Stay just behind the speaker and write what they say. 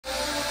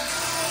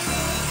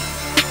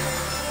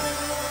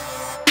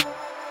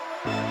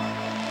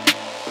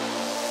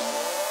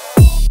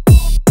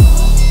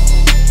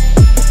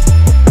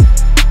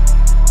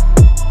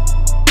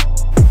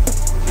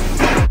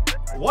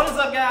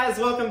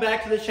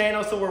to the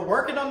channel. So we're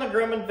working on the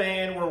Grumman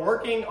van, we're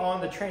working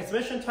on the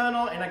transmission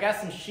tunnel, and I got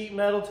some sheet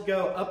metal to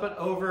go up and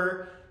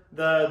over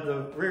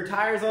the rear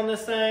tires on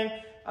this thing.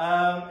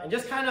 And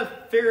just kind of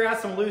figure out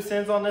some loose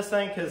ends on this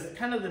thing, because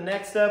kind of the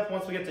next step,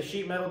 once we get the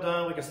sheet metal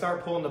done, we can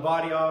start pulling the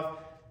body off.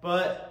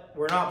 But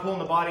we're not pulling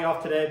the body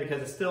off today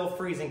because it's still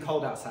freezing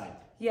cold outside.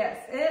 Yes,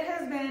 it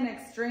has been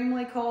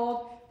extremely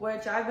cold,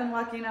 which I've been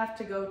lucky enough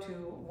to go to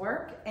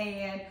work,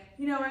 and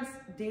you know, it's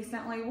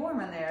decently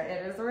warm in there.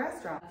 It is a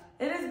restaurant.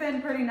 It has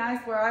been pretty nice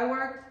where I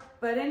work,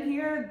 but in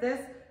here,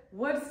 this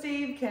wood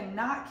steve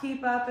cannot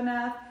keep up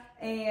enough,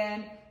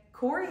 and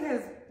Corey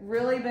has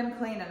really been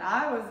cleaning.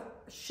 I was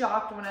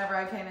shocked whenever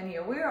I came in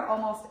here. We were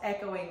almost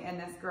echoing in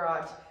this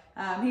garage.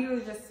 He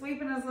was just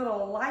sweeping his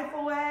little life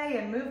away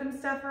and moving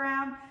stuff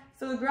around.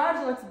 So the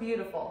garage looks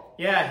beautiful.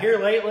 Yeah, here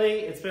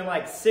lately, it's been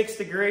like 6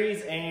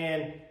 degrees,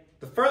 and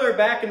the further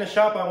back in the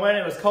shop I went,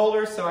 it was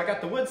colder, so I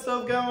got the wood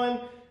stove going,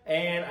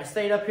 and I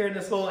stayed up here in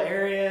this little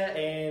area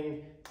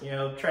and, you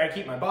know, try to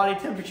keep my body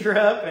temperature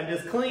up and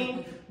just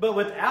clean. But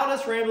without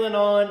us rambling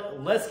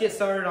on, let's get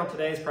started on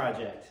today's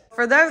project.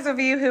 For those of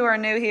you who are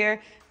new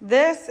here,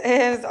 this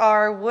is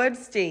our wood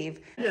steve.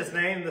 I just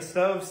named the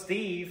stove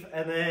Steve,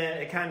 and then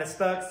it kind of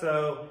stuck,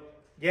 so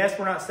yes,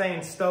 we're not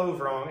saying stove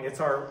wrong. It's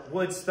our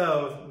wood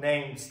stove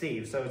named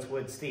Steve, so it's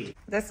wood Steve.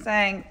 This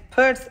thing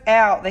puts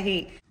out the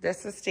heat.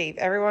 This is Steve.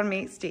 Everyone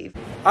meet Steve.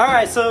 All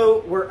right,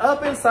 so we're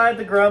up inside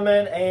the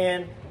Grumman,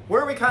 and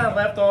where we kind of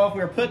left off,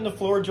 we were putting the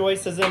floor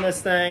joists in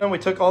this thing. And we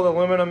took all the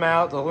aluminum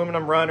out, the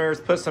aluminum runners,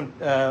 put some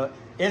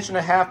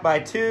 1.5 by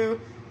 2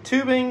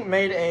 tubing,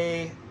 made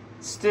a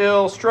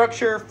steel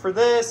structure for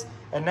this,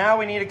 and now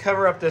we need to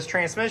cover up this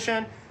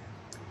transmission.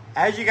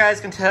 As you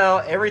guys can tell,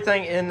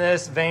 everything in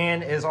this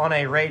van is on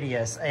a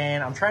radius,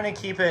 and I'm trying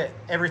to keep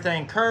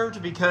everything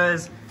curved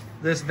because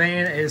this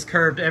van is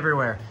curved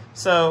everywhere.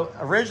 So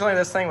originally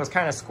this thing was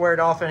kind of squared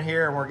off in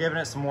here, and we're giving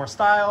it some more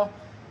style.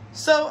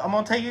 So I'm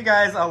gonna take you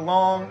guys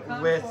along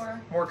with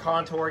more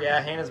contour.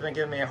 Yeah, Hannah's been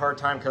giving me a hard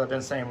time because I've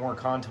been saying more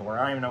contour.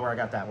 I don't even know where I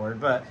got that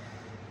word, but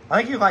I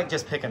think you like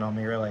just picking on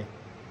me, really.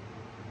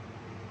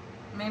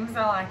 Means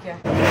I like you.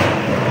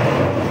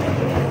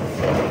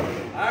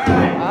 All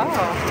right.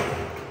 Oh.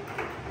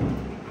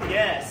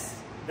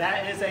 Yes,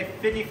 that is a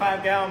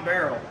 55-gallon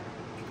barrel.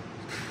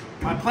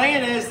 My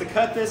plan is to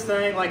cut this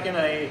thing like in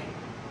a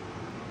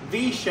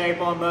V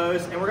shape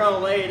almost, and we're gonna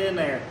lay it in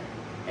there.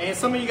 And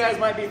some of you guys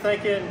might be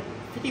thinking,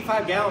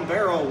 55-gallon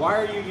barrel, why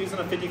are you using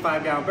a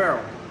 55-gallon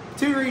barrel?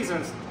 2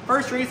 reasons.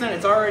 First reason,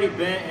 it's already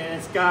bent and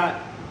it's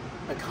got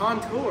a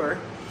contour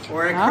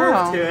or a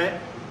curve to it.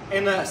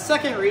 And the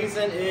second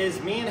reason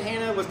is me and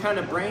Hannah was kind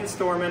of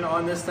brainstorming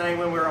on this thing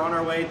when we were on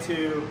our way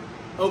to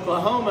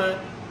Oklahoma,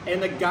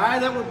 and the guy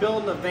that we're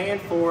building the van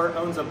for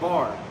owns a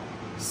bar.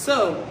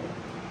 So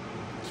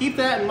keep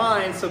that in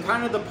mind. So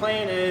kind of the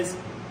plan is,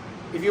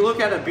 if you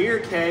look at a beer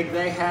keg,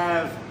 they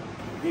have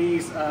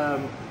these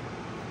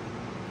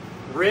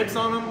ribs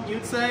on them,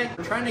 you'd say.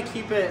 We're trying to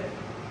keep it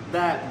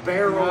that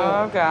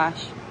barrel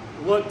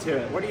look to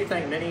it. What do you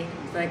think, Minnie?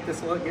 You think this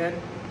will look good?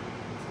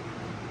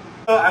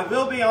 So I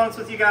will be honest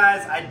with you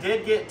guys, I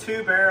did get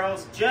 2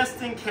 barrels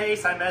just in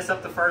case I mess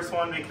up the first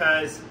one,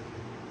 because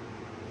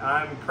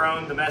I'm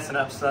prone to messing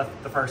up stuff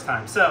the first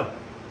time. So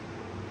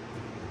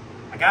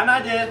I got an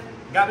idea,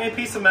 got me a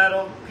piece of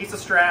metal, piece of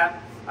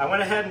strap. I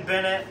went ahead and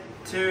bent it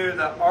to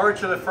the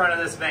arch of the front of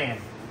this van,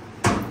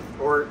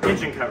 or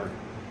engine cover.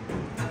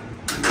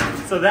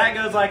 So that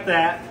goes like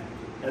that.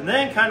 And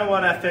then kind of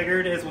what I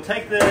figured is we'll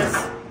take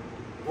this,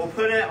 we'll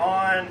put it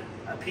on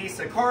a piece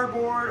of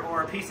cardboard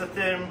or a piece of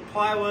thin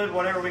plywood,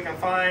 whatever we can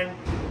find.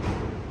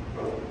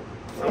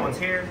 Someone's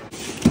here.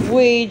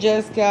 We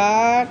just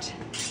got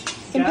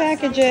some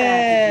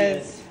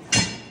packages.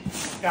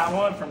 Got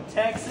one from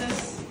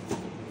Texas.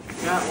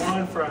 Got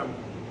one from,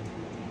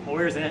 well,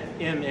 where's it?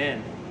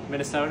 MN,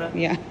 Minnesota?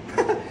 Yeah.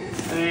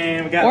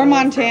 And we got or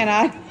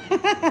Montana.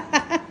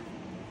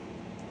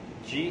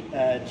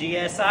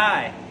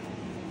 GSI.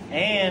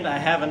 And I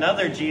have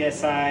another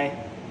GSI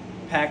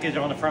package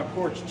on the front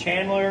porch,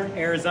 Chandler,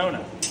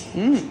 Arizona.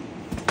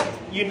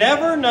 You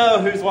never know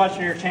who's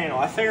watching your channel.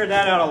 I figured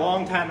that out a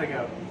long time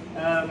ago.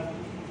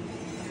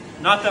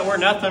 Not that we're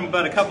nothing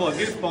but a couple of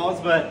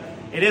goofballs, but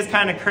it is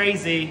kind of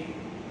crazy,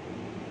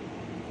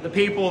 the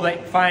people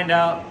that find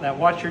out that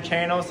watch your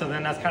channel. So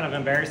then that's kind of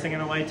embarrassing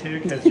in a way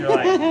too, because you're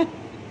like,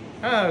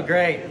 oh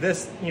great,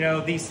 this, you know,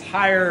 these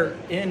higher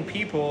end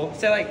people,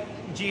 say like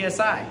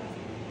GSI,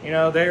 you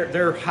know,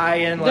 they're high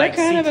end, like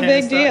they're kind of a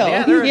big deal.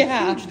 Yeah, they're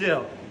a huge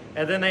deal.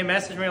 And then they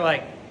message me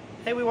like,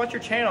 hey, we watch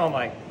your channel. I'm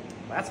like,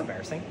 well, that's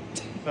embarrassing.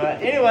 But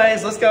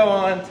anyways, let's go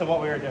on to what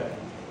we were doing.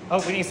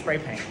 Oh, we need spray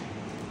paint.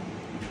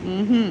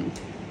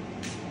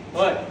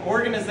 Look,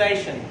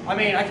 organization. I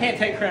mean, I can't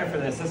take credit for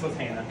this. This was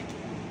Hannah.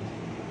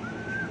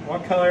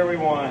 What color we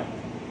want?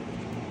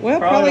 Well,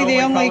 probably the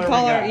only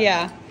color,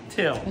 yeah.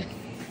 Teal.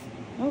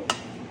 Oh.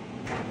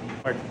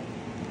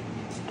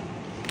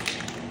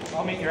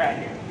 I'll meet you right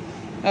here.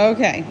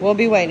 Okay, we'll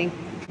be waiting.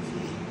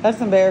 That's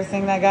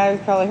embarrassing. That guy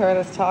probably heard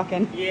us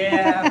talking.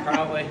 Yeah,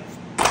 probably.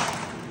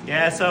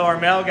 Yeah, so our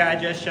mail guy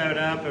just showed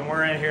up and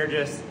we're in here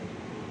just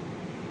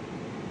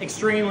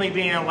extremely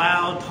being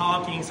loud,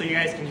 talking so you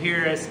guys can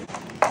hear us.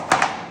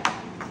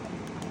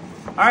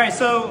 All right,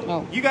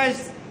 so you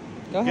guys,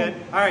 go ahead.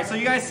 Good. All right, so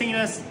you guys seen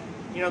us,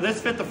 you know,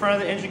 this fit the front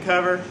of the engine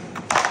cover.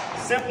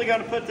 Simply got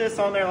to put this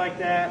on there like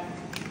that.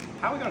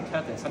 How are we going to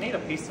cut this? I need a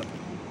piece of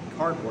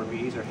cardboard to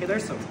be easier. Hey,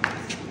 there's some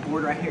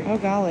board right here. Oh,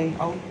 golly.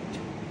 Oh.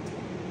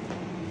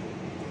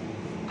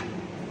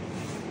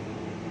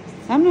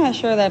 I'm not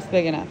sure that's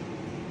big enough.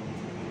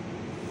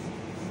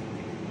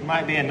 It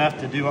might be enough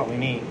to do what we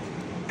need.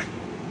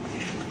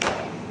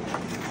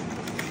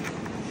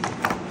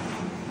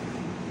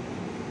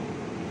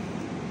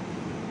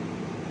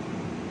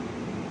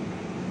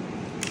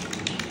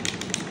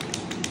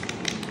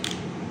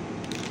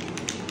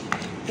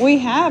 We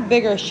have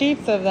bigger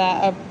sheets of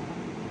that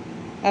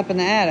up in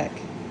the attic.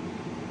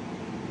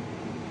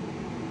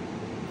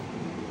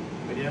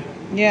 We do?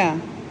 Yeah.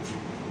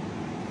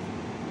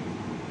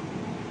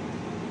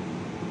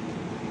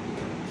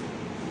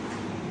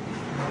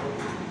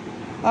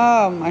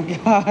 Oh my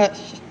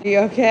gosh. Are you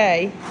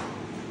okay?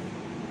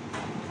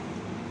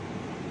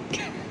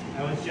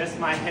 That was just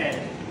my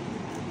head.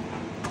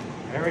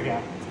 There we go.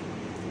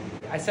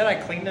 I said I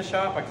cleaned the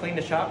shop. I cleaned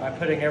the shop by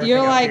putting everything You're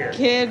up like here.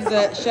 kids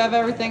that shove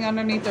everything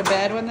underneath their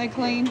bed when they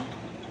clean.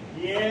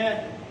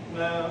 Yeah,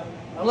 well.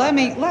 Let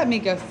me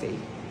go see.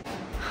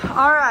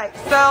 All right,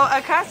 so a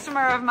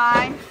customer of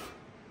mine,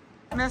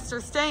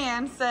 Mr.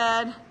 Stan,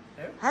 said,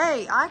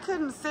 hey, I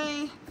couldn't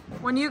see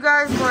when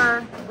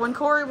when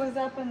Corey was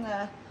up in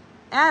the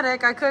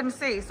attic, I couldn't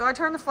see. So I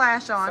turned the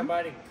flash on.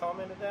 Somebody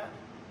commented that?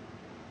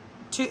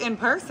 In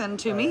person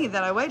to me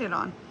that I waited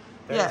on.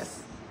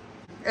 Yes.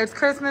 It's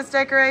Christmas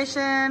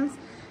decorations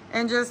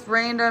and just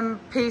random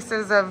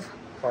pieces of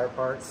Car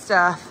parts.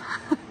 stuff.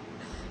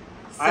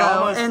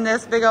 So, in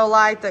this big old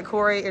light that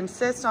Corey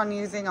insists on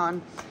using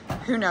on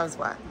who knows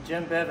what.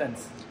 Jim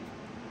Bivens.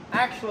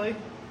 Actually,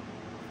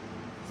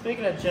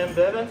 speaking of Jim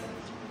Bivens,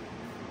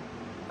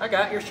 I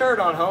got your shirt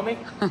on, homie.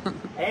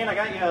 And I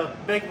got you a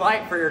big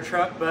light for your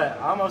truck, but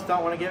I almost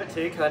don't want to give it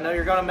to you because I know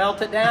you're going to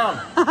melt it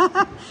down.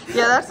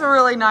 Yeah, that's a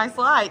really nice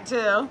light,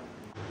 too.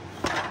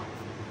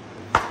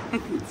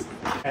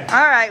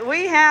 All right,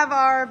 we have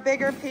our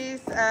bigger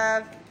piece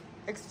of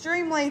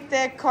extremely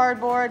thick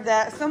cardboard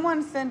that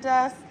someone sent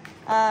us.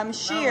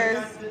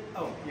 Shears.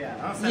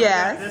 Yeah.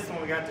 Yes. This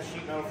one we got the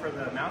sheet metal for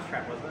the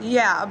mousetrap, wasn't it?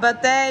 Yeah,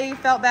 but they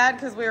felt bad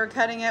because we were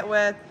cutting it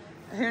with,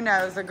 who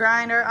knows, a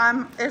grinder.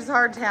 It's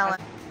hard telling.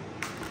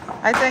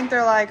 I think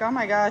they're like, oh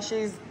my gosh,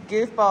 these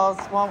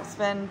goofballs won't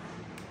spend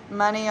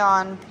money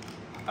on.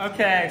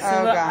 Okay,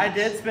 so look, I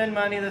did spend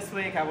money this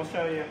week. I will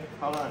show you.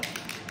 Hold on.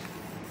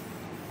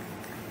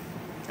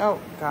 Oh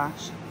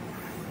gosh.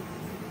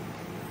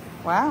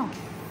 Wow.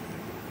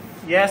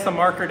 Yes, a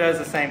marker does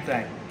the same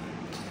thing.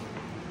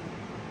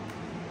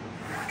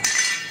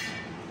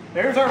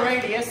 There's our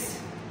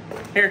radius.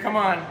 Here, come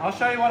on. I'll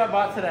show you what I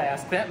bought today. I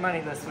spent money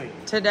this week.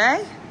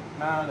 Today?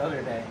 No, the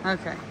other day.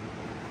 Okay.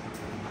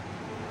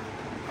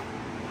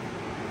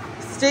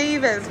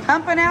 Steve is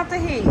pumping out the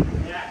heat.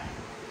 Yeah.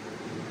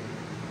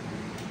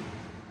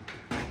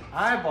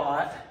 I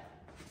bought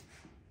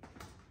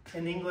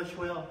an English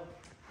wheel.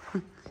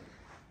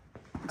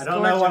 I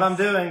don't know what I'm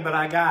doing, but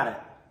I got it.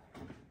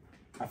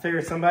 I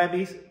figured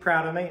somebody'd be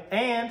proud of me.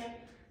 And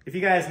if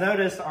you guys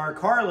notice, our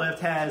car lift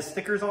has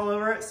stickers all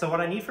over it. So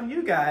what I need from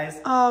you guys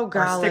are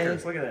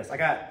stickers. Look at this. I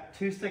got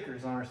 2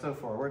 stickers on her so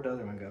far. Where'd the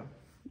other one go?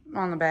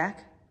 On the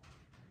back.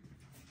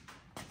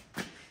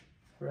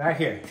 Right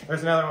here.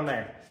 There's another one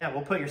there. Yeah,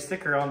 we'll put your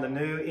sticker on the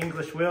new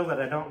English wheel that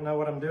I don't know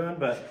what I'm doing,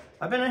 but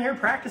I've been in here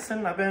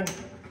practicing. I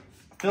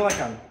feel like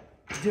I'm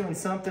doing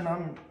something.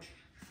 I'm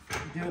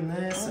doing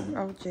this.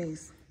 Oh,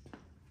 jeez.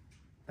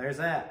 There's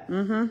that.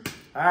 Mm-hmm.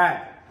 All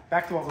right,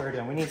 back to what we were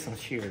doing. We need some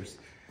shears.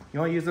 You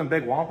want to use them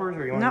big Whompers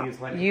or you want to use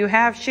like... You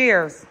have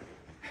shears.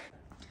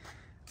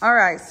 All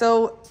right,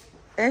 so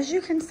as you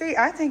can see,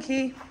 I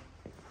think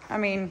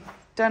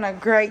done a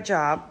great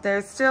job.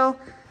 There's still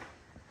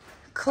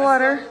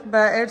clutter,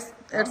 but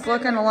it's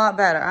looking a lot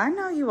better. I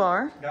know you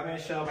are. Got me a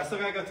shelf. I still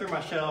got to go through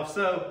my shelf.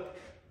 So,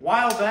 a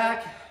while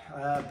back,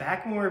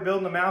 back when we were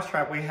building the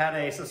mousetrap, we had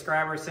a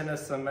subscriber send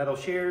us some metal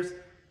shears.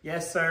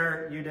 Yes,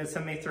 sir, you did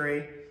send me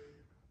 3.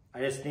 I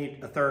just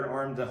need a 3rd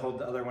arm to hold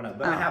the other one up,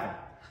 but I have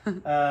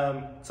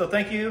them. So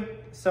thank you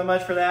so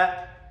much for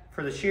that,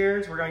 for the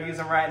shears. We're going to use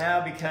them right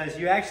now because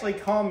you actually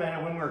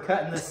commented when we were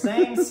cutting the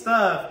same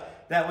stuff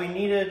that we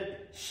needed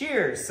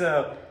shears.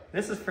 So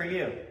this is for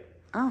you.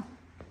 Oh.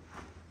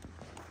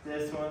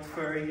 This one's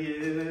for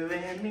you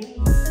and me.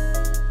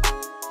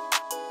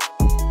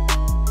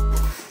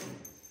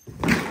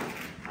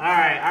 All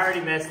right, I already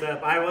messed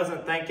up. I was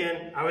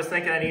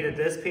thinking I needed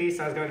this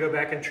piece. I was going to go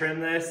back and trim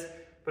this,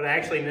 but I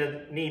actually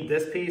need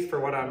this piece for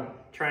what I'm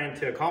trying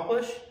to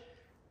accomplish.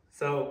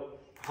 So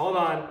hold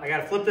on, I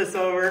gotta flip this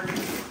over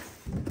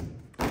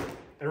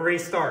and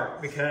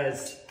restart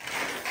because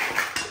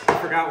I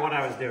forgot what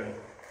I was doing.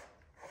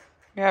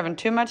 You're having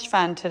too much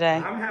fun today.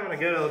 I'm having a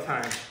good old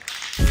time.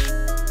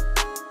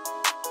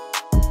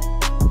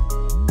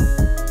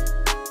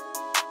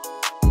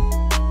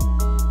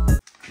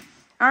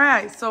 All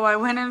right, so I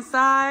went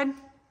inside,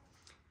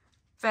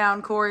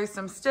 found Corey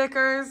some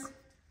stickers.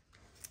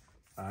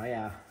 Oh,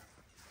 yeah.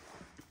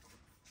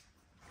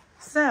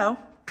 So,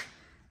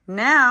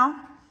 now,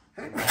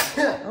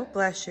 oh,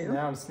 bless you.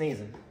 Now I'm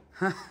sneezing.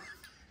 I'm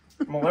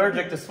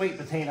allergic to sweet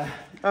patina.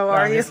 Oh,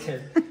 are you? Just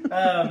kidding.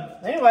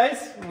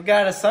 Anyways, we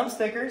got us some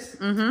stickers.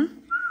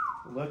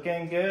 Mm-hmm.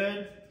 Looking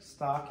good,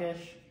 stockish.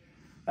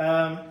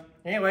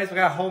 Anyways, we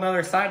got a whole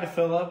nother side to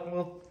fill up.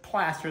 We'll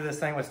plaster this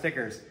thing with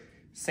stickers.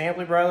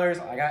 Sampley Brothers,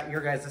 I got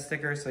your guys'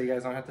 stickers, so you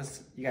guys don't have to.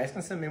 You guys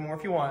can send me more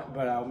if you want,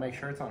 but I'll make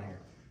sure it's on here.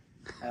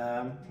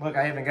 Look,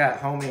 I even got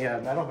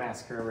homie Metal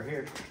Massacre over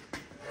here.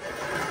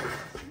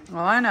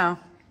 Well, I know.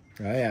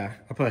 Oh yeah,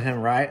 I put him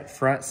right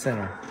front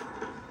center.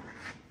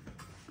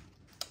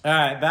 All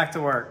right, back to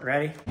work.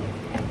 Ready?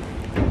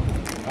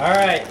 All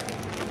right.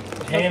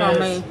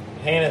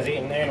 Hannah's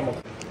eating animal.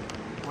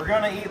 We're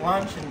gonna eat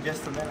lunch in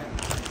just a minute.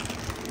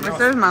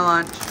 This is my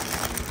lunch.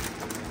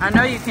 I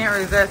know you can't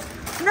resist.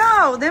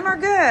 No, them are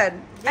good.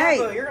 Yeah, hey,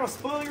 but you're gonna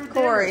spoil your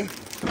Corey.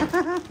 All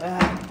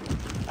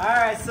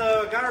right,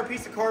 so got our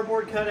piece of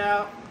cardboard cut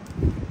out.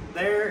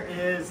 There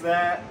is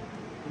that.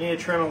 Need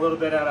to trim a little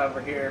bit out over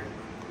here.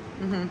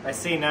 I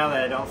see now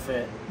that it don't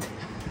fit.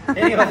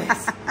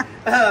 Anyways,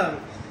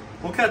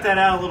 we'll cut that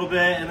out a little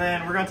bit, and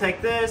then we're gonna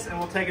take this and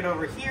we'll take it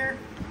over here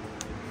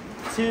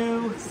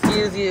to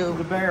Excuse you.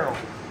 the barrel.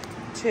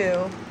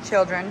 2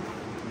 children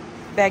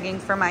begging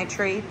for my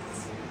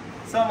treats.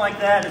 Something like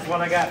that is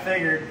what I got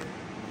figured.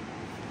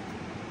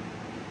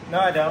 No,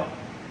 I don't.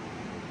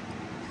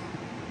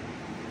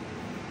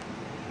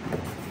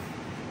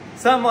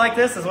 Something like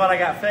this is what I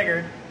got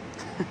figured.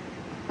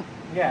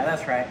 Yeah,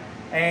 that's right.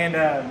 And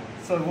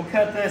so we'll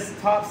cut this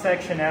top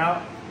section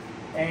out,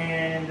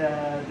 and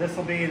this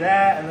will be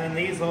that, and then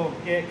these will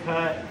get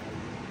cut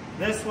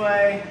this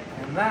way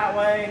and that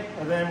way,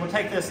 and then we'll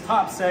take this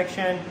top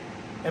section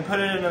and put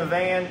it in a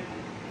van.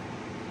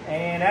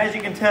 And as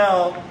you can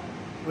tell,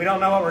 we don't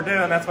know what we're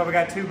doing. That's why we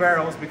got 2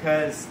 barrels,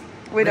 because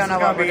We don't know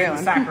what we're doing.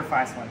 the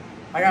sacrifice one.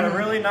 I got a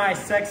really nice,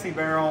 sexy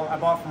barrel I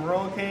bought from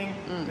Royal King.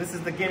 This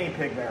is the guinea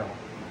pig barrel.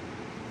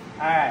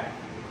 All right,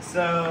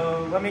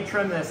 so let me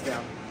trim this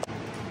down.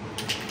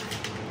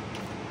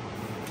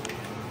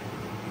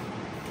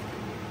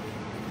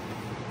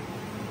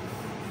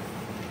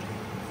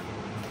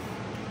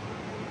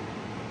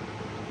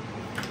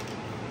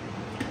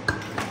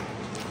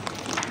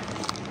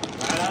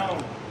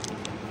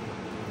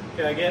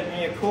 Gotta get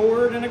me a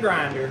cord and a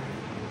grinder.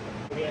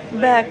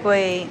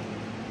 Buckwheat.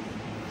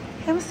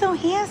 I'm so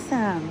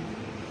handsome.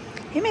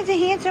 Him is a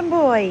handsome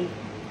boy.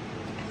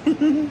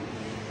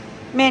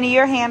 Manny,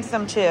 you're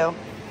handsome too.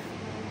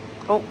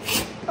 Oh.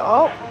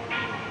 Oh.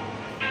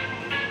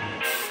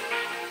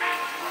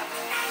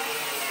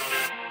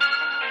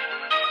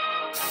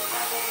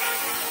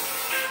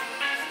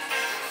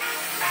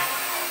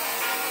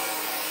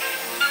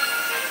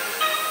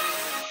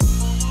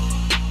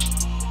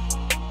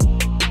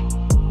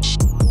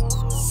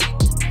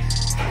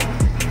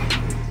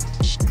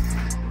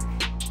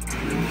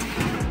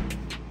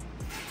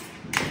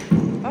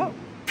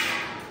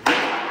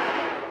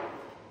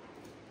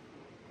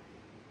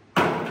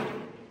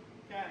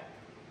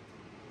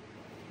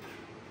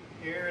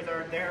 Here's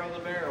our Daryl the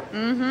barrel.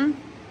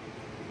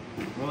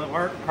 Mm-hmm. Will it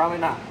work? Probably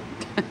not.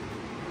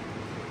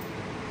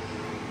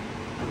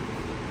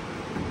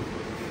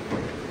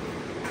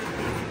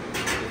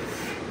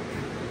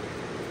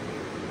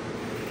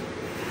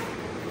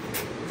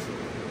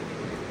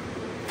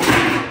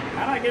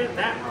 How did I get it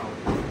that wrong?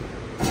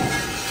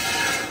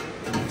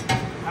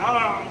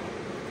 Hello.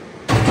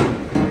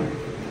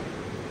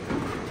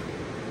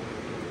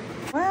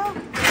 Well.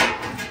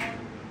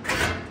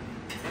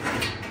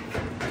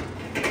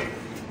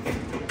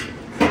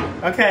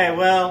 Okay,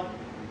 well,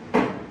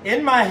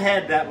 in my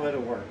head that would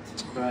have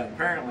worked, but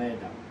apparently it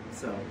don't.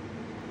 So,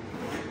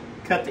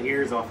 cut the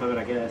ears off of it,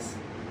 I guess.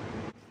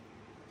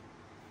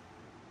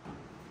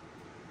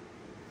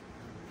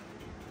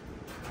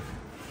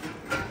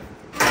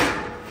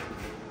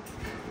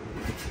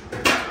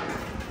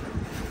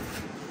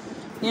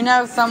 You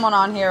know someone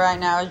on here right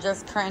now is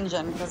just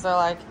cringing because they're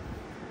like,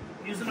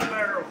 Using a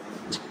barrel.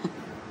 Do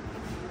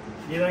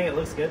you think it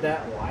looks good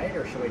that wide,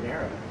 or should we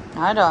narrow it?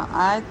 I don't.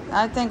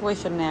 I think we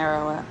should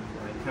narrow it.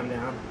 Like, come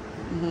down.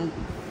 Mm-hmm.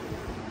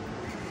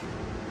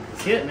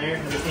 It's getting there.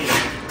 I just need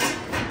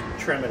to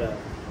trim it up.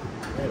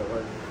 It'll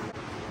work.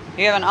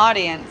 You have an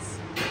audience.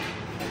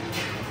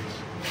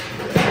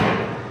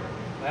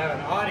 I have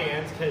an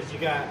audience because you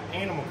got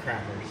animal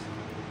crackers.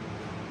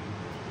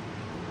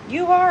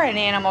 You are an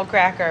animal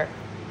cracker.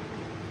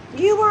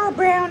 You are a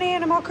brown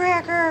animal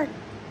cracker.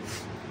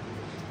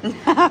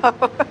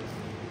 No.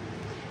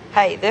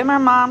 Hey, them are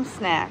mom's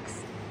snacks.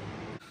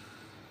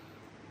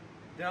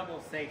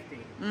 Double safety.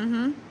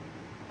 Mm-hmm.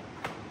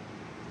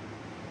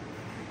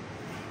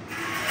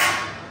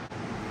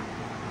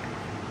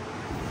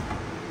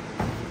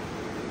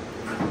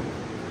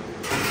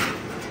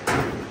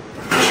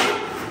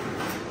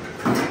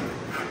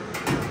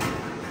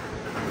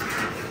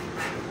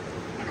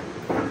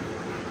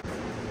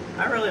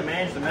 I really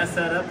managed to mess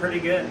that up pretty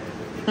good.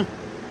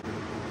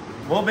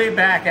 We'll be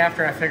back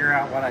after I figure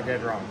out what I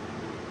did wrong.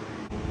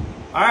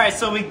 All right,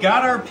 so we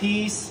got our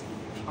piece.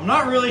 I'm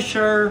not really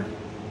sure.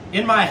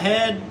 In my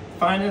head,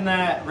 finding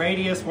that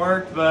radius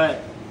worked,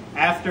 but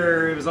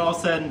after it was all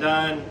said and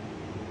done,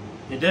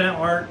 it didn't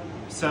work.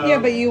 So yeah,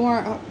 but you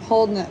weren't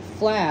holding it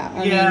flat. I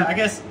mean, I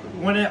guess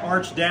when it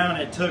arched down,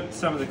 it took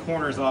some of the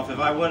corners off. If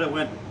I would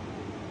have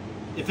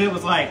if it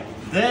was like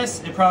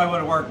this, it probably would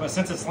have worked. But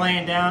since it's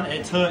laying down,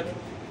 it took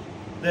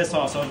this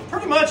off. So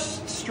pretty much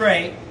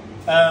straight.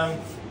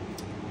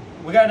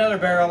 We got another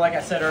barrel, like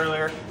I said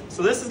earlier.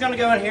 So this is going to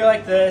go in here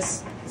like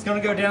this. It's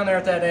going to go down there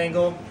at that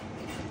angle.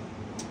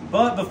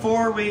 But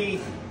before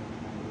we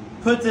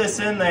put this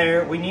in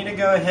there, we need to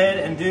go ahead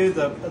and do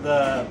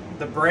the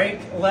brake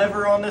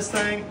lever on this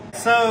thing.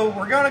 So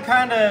we're going to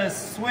kind of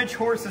switch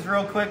horses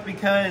real quick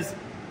because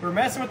we're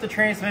messing with the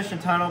transmission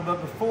tunnel.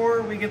 But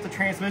before we get the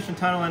transmission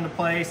tunnel into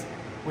place,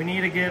 we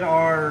need to get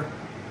our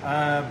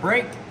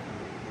brake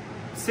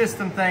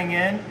system thing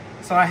in.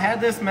 So I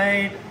had this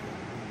made.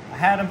 I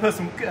had them put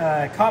some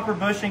copper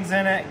bushings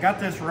in it, got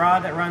this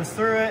rod that runs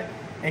through it,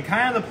 and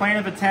kind of the plan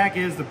of attack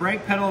is the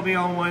brake pedal will be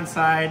on one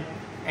side,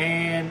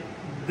 and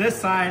this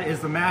side is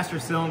the master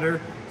cylinder.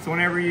 So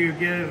whenever you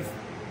give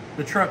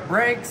the truck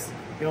brakes,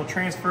 it'll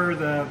transfer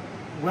the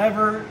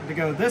lever to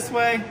go this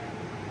way.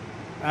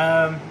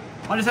 I'll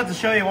just have to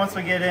show you once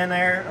we get in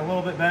there a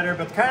little bit better,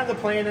 but kind of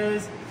the plan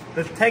is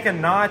to take a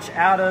notch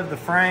out of the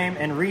frame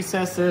and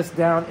recess this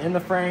down in the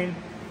frame.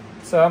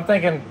 So I'm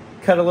thinking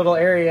cut a little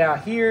area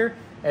out here,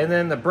 and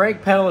then the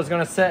brake pedal is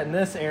going to set in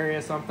this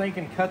area. So I'm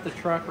thinking cut the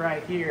truck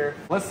right here.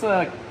 Let's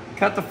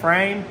cut the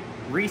frame,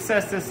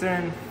 recess this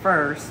in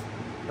first,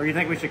 or you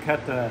think we should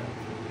cut the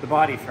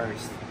body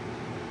first?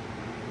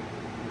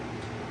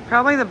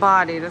 probably the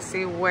body to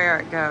see where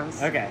it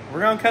goes. Okay,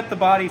 we're going to cut the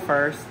body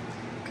first.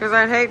 Because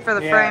I'd hate for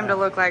the frame to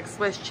look like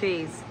Swiss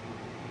cheese.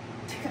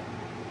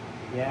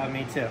 Yeah,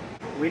 me too.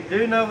 We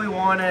do know we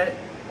want it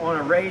on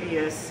a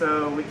radius,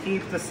 so we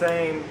keep the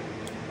same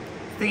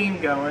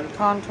theme going.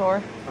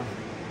 Contour.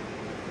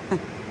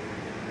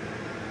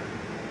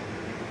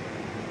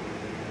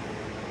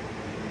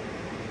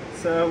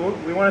 So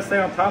we want to stay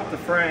on top of the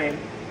frame,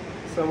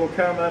 so we'll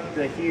come up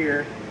to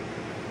here.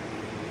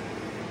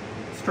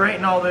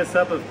 Straighten all this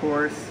up, of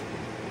course.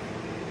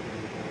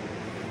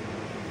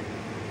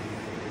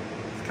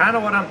 It's kind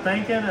of what I'm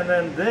thinking, and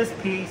then this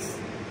piece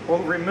we'll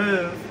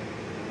remove,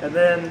 and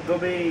then there'll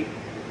be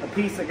a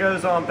piece that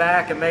goes on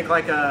back and make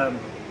like a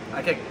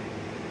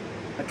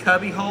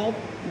cubby hole,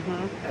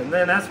 and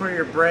then that's where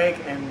your brake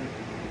and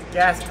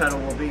gas pedal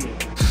will be.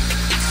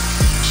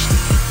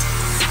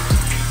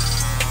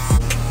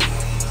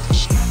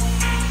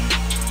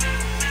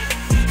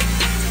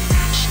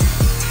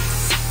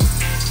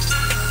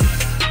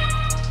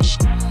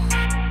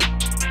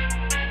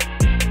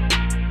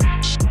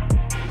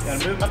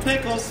 Gotta move my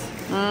pickles.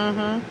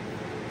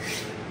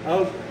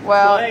 Oh,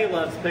 well, Clay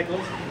loves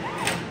pickles.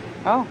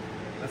 Oh.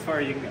 That's far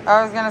as you can go.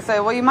 I was gonna say,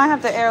 well, you might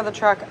have to air the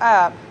truck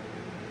up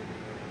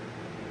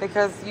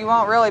because you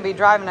won't really be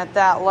driving it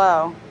that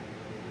low.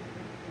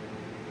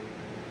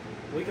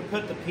 We can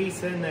put the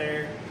piece in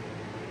there,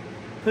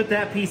 put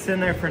that piece in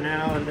there for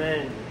now, and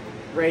then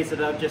raise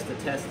it up just to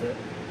test it.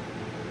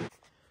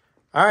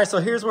 All right, so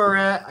here's where we're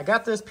at. I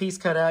got this piece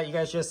cut out. You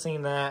guys just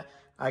seen that.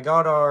 I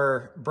got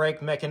our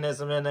brake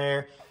mechanism in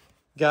there.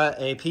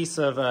 Got a piece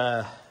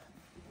of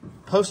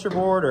poster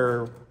board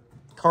or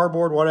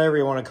cardboard, whatever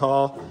you want to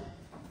call.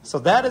 So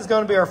that is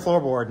going to be our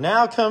floorboard.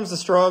 Now comes the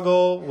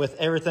struggle with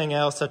everything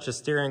else, such as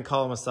steering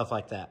column and stuff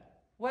like that.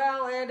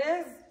 Well, it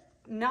is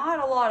not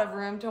a lot of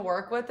room to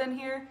work with in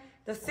here.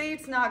 The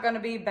seat's not going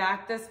to be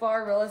back this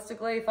far.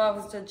 Realistically, if I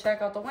was to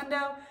check out the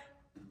window,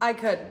 I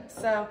couldn't.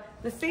 So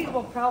the seat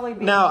will probably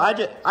be... No,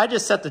 I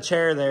just set the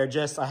chair there.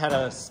 I had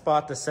a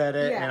spot to set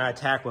it, and I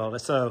tack welded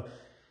it. So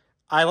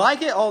I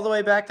like it all the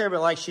way back there, but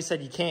like she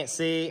said, you can't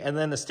see. And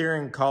then the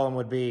steering column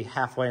would be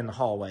halfway in the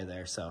hallway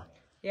there, so...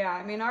 Yeah,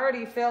 I mean, I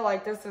already feel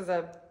like this is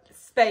a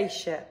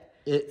spaceship.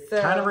 It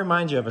kind of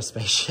reminds you of a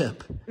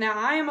spaceship. Now,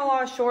 I am a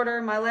lot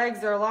shorter. My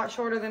legs are a lot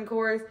shorter than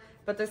Corey's,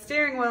 but the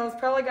steering wheel is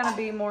probably going to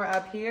be more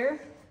up here.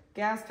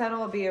 Gas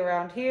pedal will be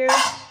around here,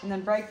 and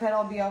then brake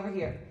pedal will be over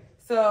here.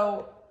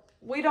 So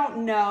we don't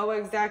know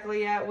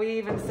exactly yet. We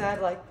even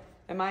said, like,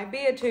 it might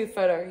be a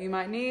 2-footer. You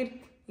might need,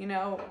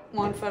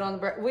 1 foot on the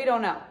brake. We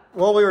don't know.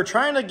 Well, we were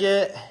trying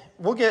to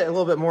we'll get a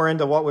little bit more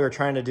into what we were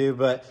trying to do,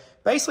 but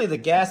basically the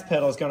gas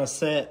pedal is going to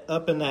sit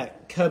up in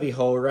that cubby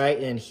hole right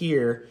in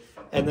here.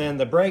 And then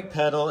the brake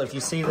pedal, if you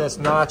see this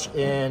notch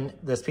in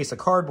this piece of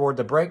cardboard,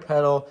 the brake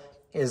pedal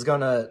is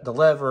the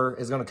lever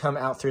is going to come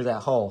out through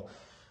that hole.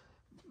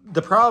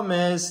 The problem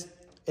is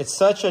it's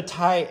such a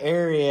tight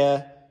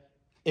area.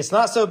 It's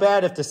not so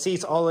bad if the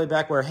seat's all the way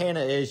back where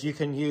Hannah is, you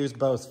can use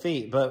both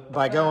feet. But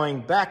by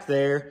going back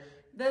there,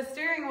 the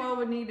steering wheel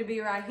would need to be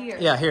right here.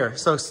 Yeah, here.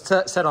 So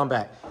set on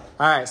back.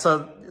 All right,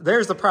 so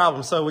there's the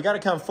problem. So we got to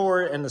come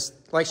forward, and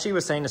like she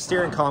was saying, the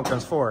steering column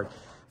comes forward.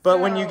 But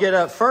when you get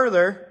up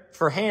further,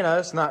 for Hannah,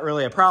 it's not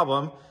really a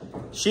problem.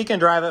 She can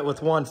drive it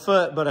with 1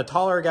 foot, but a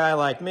taller guy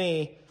like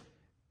me,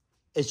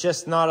 it's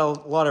just not a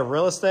lot of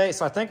real estate.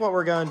 So I think what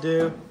we're going to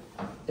do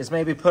is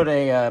maybe put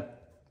a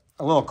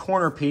little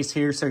corner piece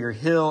here so your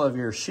heel of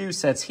your shoe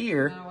sets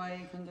here. That way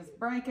you can just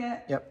break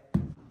it. Yep.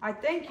 I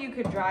think you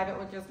could drive it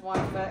with just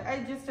 1 foot.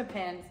 It just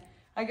depends.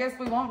 I guess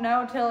we won't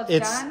know until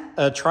it's done. It's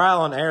a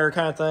trial and error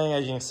kind of thing.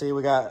 As you can see,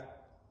 we got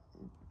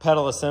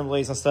pedal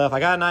assemblies and stuff. I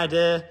got an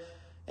idea,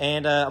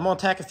 and I'm going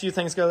to tack a few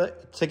things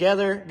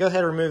together. Go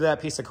ahead and remove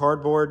that piece of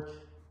cardboard.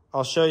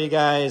 I'll show you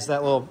guys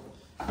that little...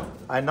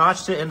 I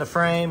notched it in the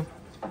frame.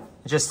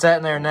 It's just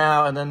sitting there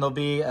now, and then there'll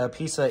be a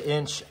piece of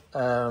inch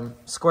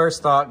square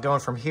stock going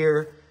from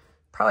here,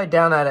 probably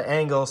down at an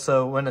angle,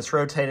 so when it's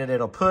rotated,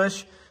 it'll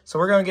push. So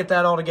we're going to get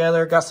that all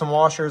together. Got some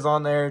washers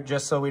on there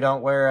just so we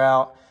don't wear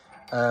out.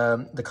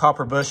 The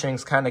copper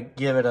bushings kind of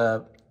give it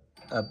a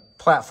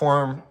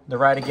platform to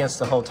ride against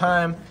the whole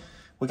time.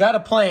 We got a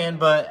plan,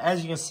 but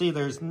as you can see,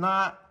 there's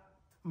not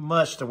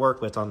much to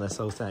work with on this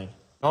whole thing.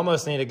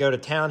 Almost need to go to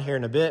town here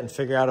in a bit and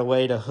figure out a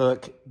way to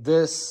hook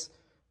this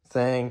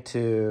thing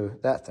to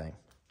that thing.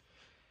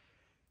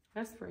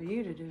 That's for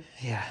you to do.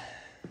 Yeah.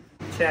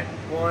 Check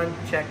 1,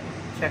 check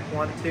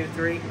 1, 2,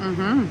 3.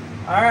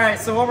 All right,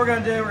 so what we're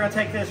gonna do, we're gonna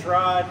take this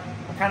rod.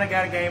 I kind of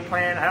got a game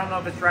plan. I don't know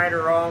if it's right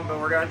or wrong, but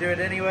we're gonna do it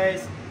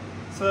anyways.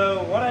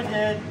 So what I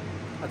did,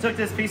 I took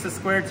this piece of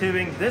square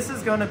tubing. This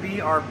is gonna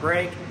be our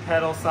brake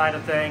pedal side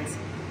of things.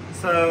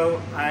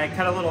 So I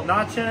cut a little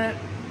notch in it,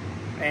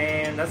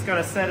 and that's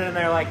gonna set in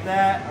there like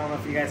that. I don't know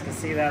if you guys can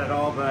see that at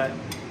all, but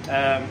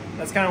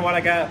that's kind of what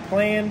I got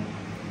planned.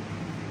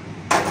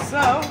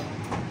 So,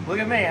 look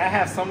at me, I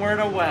have somewhere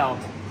to weld.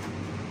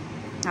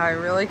 I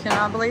really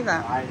cannot believe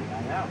that. I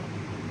know.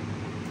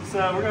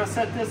 So we're gonna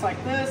set this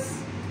like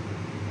this,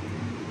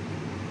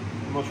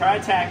 and we'll try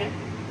to tack it.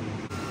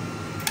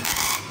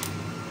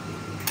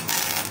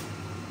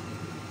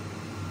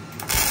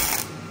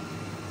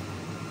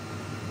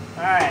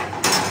 All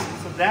right,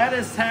 so that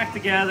is tacked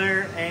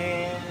together,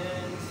 and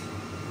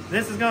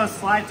this is gonna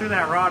slide through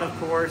that rod, of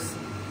course.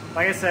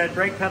 Like I said,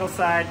 brake pedal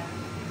side.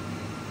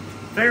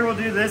 Figure we'll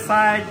do this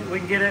side, we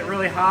can get it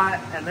really hot,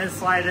 and then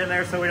slide it in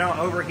there so we don't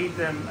overheat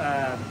them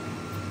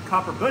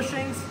copper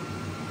bushings.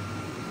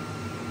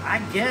 I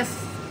guess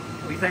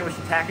we think we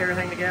should tack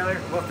everything together.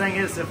 Well, the thing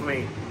is, if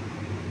we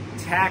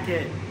tack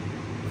it,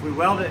 if we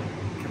weld it,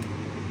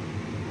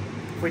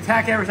 if we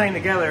tack everything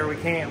together, we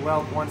can't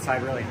weld one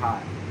side really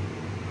hot.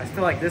 I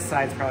feel like this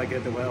side's probably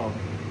good to weld.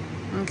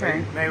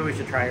 Okay. Maybe we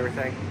should try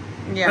everything.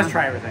 Yeah. Let's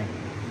try everything.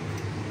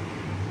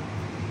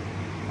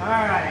 All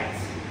right.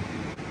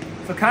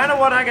 So kind of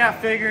what I got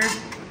figured,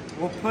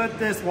 we'll put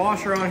this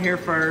washer on here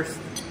first.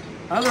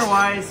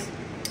 Otherwise,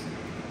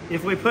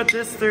 if we put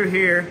this through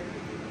here,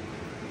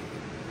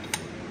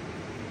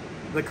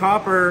 the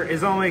copper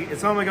is only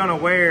going to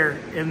wear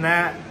in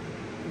that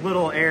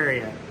little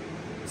area.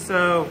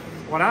 So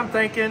what I'm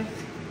thinking,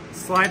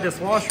 slide this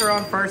washer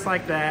on first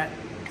like that,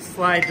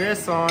 slide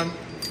this on,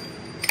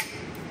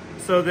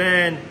 so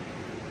then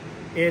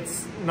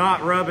it's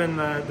not rubbing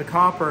the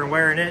copper and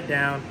wearing it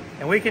down.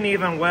 And we can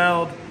even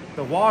weld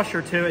the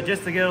washer to it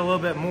just to get a little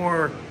bit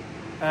more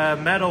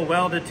metal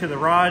welded to the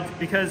rod,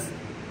 because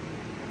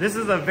this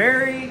is a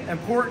very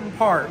important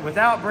part.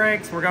 Without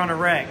brakes, we're gonna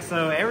wreck.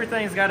 So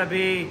everything's gotta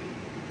be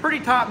pretty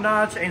top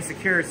notch and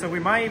secure. So we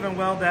might even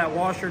weld that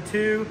washer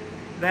to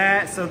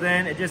that, so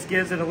then it just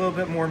gives it a little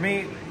bit more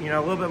meat, you know,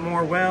 a little bit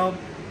more weld,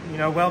 you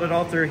know, weld it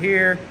all through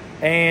here.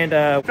 And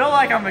I feel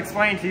like I'm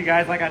explaining to you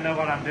guys like I know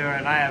what I'm doing.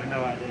 I have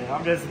no idea.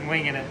 I'm just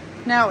winging it.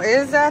 Now,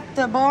 is that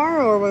the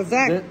bar, or was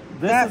that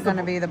that's going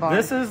to be the bar?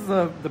 This is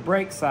the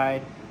brake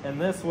side, and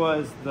this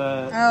was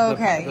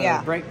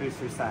the brake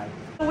booster side.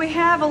 We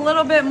have a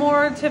little bit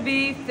more to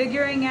be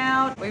figuring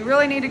out. We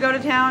really need to go to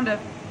town to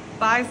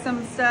buy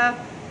some stuff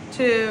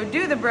to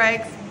do the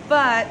brakes,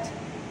 but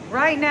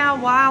right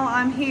now, while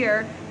I'm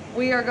here,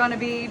 we are going to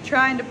be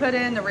trying to put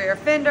in the rear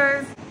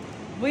fenders.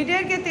 We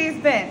did get these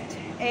bent,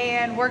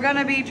 and we're going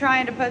to be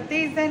trying to put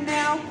these in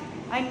now.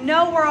 I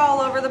know we're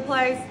all over the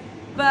place,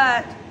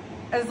 but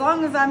as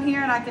long as I'm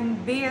here and I can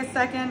be a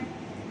second,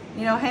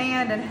 you know,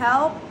 hand and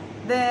help,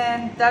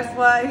 then that's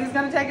what he's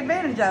going to take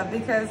advantage of,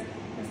 because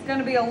it's going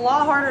to be a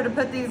lot harder to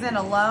put these in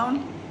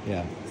alone.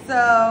 Yeah.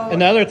 So,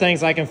 and the other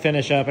things I can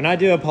finish up, and I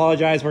do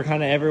apologize, we're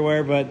kind of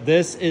everywhere, but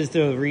this is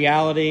the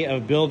reality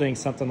of building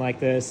something like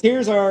this.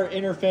 Here's our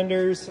inner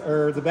fenders,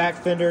 or the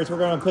back fenders. We're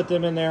going to put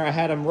them in there. I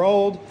had them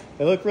rolled.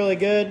 They look really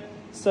good.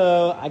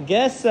 So I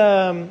guess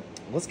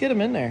let's get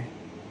them in there.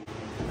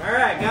 All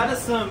right, got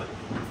us some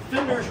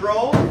fenders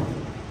rolled.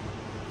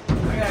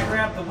 I gotta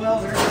grab the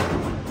welder.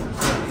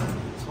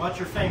 Watch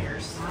your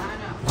fingers. I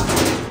know.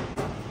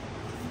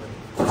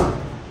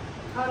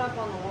 Cut up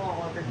on the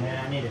wall over here.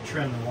 Yeah, I need to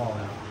trim the wall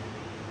out.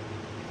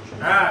 All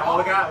right, well,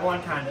 we got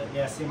one kind of,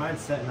 yeah, see,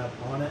 mine's setting up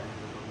on it.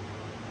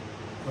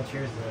 What's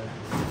yours there?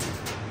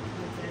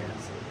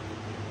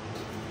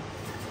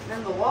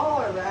 And the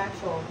wall, or the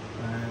actual?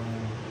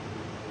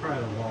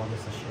 Probably the wall,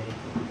 just a shape.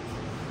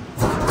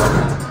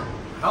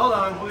 Hold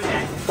on, we'll be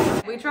back.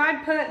 We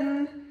tried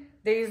putting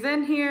these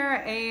in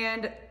here,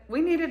 and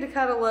we needed to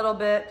cut a little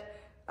bit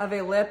of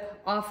a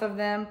lip off of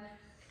them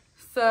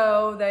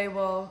so they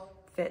will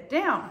fit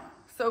down.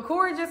 So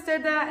Corey just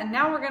did that, and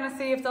now we're gonna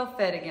see if they'll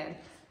fit again.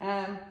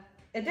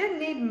 It didn't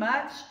need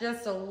much,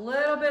 just a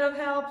little bit of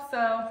help,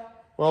 so.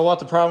 Well, what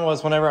the problem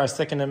was, whenever I was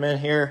sticking them in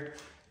here,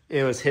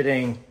 it was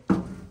hitting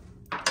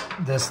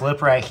this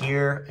lip right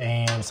here,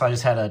 and so I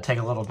just had to take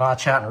a little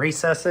notch out and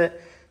recess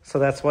it. So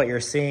that's what you're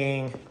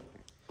seeing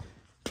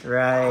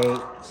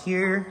right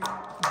here.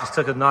 Just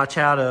took a notch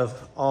out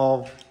of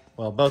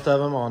both of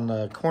them on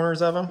the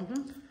corners of them.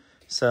 Mm-hmm.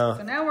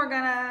 So now we're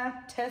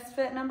gonna test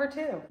fit number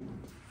 2.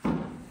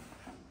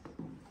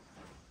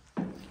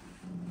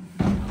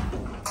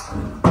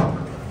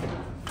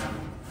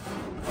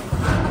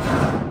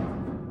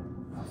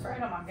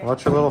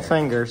 watch your little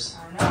fingers.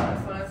 I know,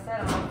 that's what I said.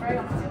 I'm afraid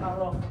I'm gonna get my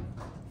little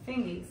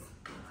fingies.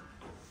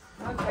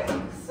 Okay,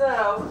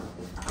 so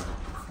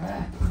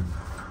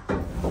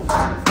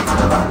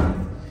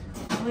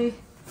 3,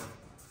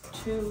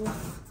 2.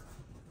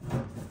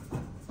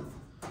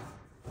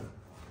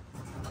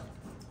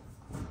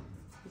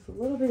 It's a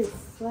little bit of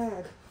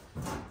slag.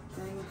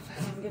 Dang, if I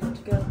can get it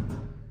to go.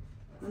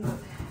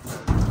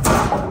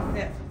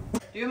 Yeah. Do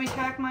you want me to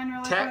tack mine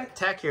really quick?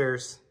 Tack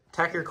yours.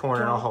 Tack your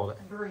corner and I'll hold it.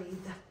 Breathe.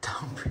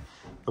 Don't breathe.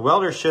 The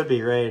welder should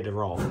be ready to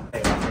roll.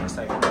 Hang on for a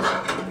second.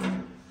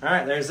 All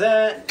right, there's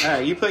that. All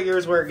right, you put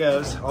yours where it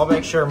goes. I'll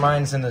make sure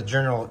mine's in the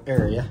general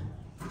area.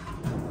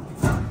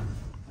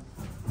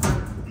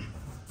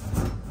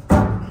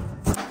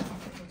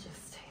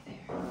 Just stay there.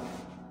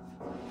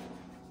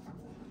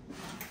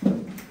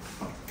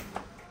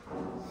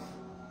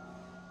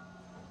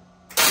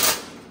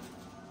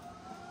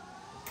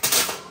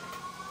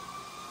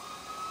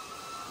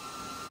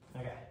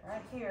 Okay.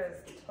 Right here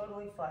is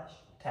totally flush.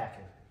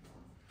 Tacker.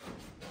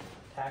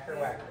 Tacker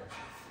whacker.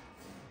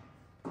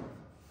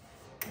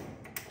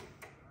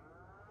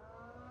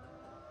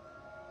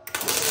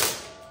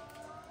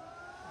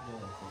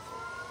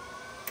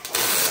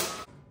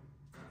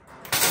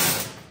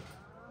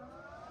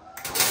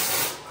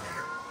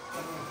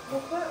 Well,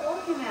 quit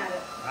looking at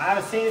it. I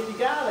was seeing if you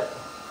got it.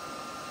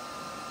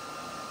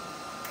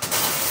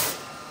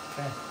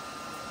 Okay.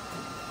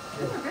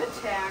 These are good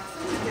tacks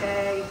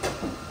today.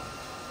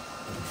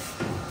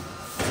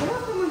 How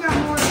come we got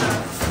more of the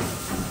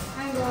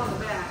angle on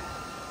the back?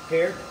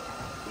 Here?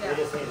 Yeah. They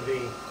just need to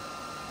be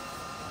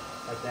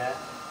like that.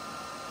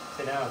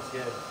 See, now it's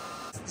good.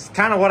 It's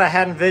kind of what I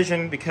had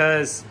envisioned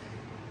because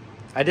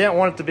I didn't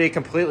want it to be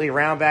completely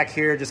round back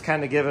here, just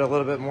kind of give it a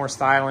little bit more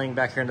styling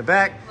back here in the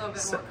back. A little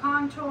bit more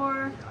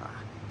contour.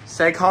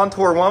 Say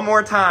contour one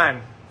more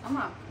time. I'm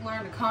gonna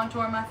learn to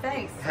contour my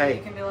face. So Hey,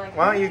 you can be like,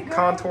 why don't "Hey, you girl."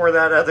 contour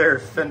that other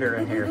fender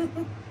in here?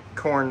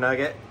 Corn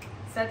nugget.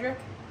 Cedric?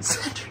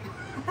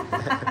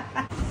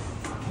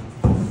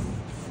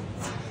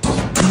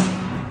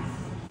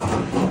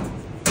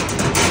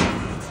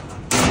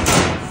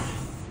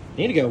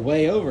 Need to go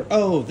way over.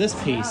 Oh, this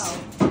piece.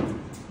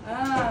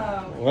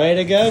 Oh. Way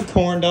to go,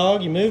 corn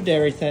dog. You moved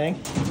everything.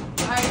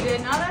 I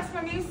did not. That's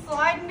from you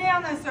sliding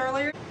down this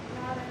earlier.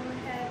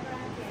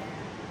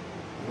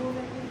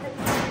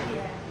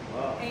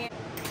 Wow. And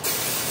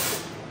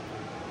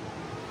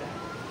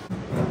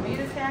want me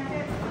to tack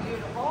it? Want you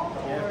to hold?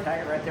 Yeah, Or?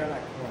 tag it right there on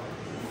that corner.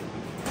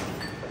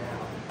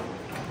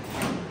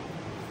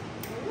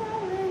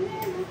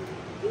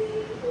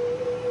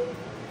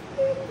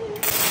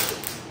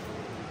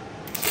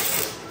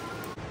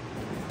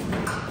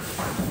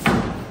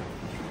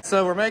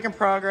 So we're making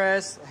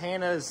progress.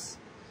 Hannah's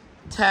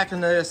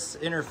tacking this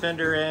inner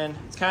fender in.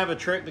 It's kind of a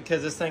trick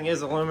because this thing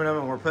is aluminum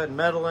and we're putting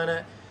metal in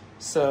it.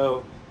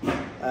 So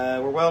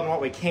we're welding what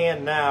we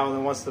can now, and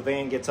then once the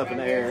van gets up in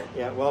the air,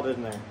 yeah, weld it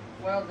in there.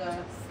 Weld the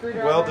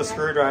screwdriver. Weld the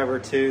screwdriver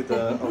to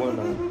the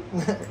aluminum.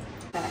 Okay.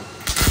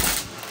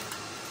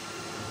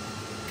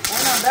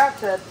 I'm about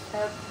to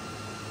have...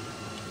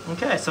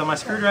 Okay, so my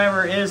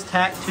screwdriver is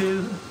tacked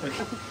to.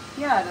 Okay.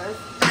 Yeah, it is.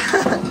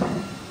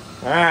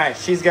 All right,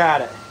 she's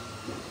got it.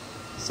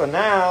 So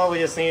now we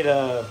just need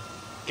to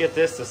get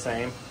this the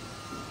same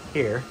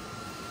here.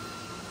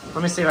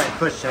 Let me see if I can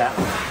push that.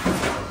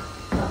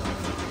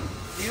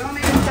 Do you want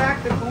me to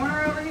tack the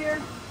corner over here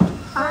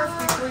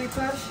first before you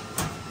push?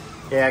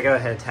 Yeah, go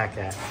ahead, tack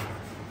that.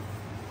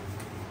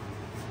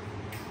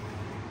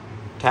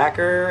 Tack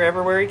her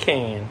everywhere you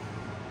can.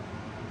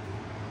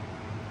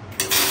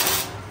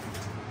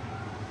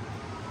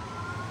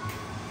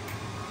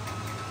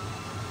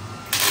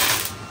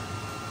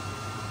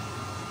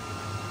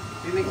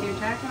 Do you make you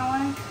tacking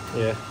away?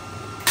 Yeah.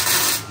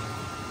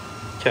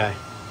 Okay.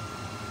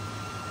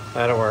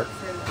 That'll work.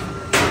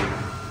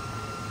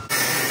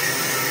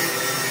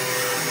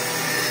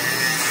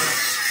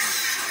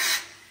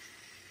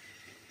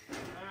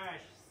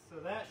 Alright, so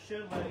that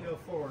should let it go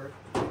forward.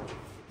 I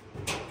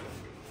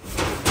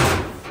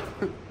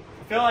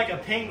feel like a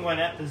penguin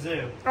at the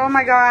zoo. Oh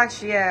my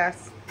gosh,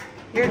 yes.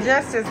 You're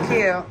just as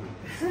cute.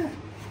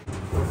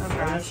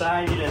 On this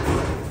side, you just...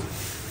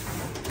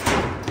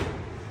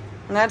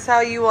 And that's how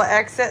you will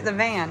exit the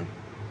van.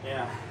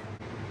 Yeah.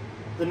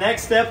 the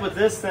next step with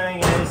this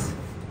thing is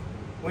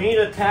we need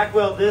to tack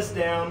weld this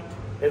down,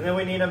 and then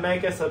we need to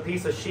make us a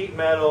piece of sheet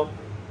metal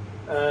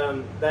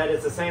that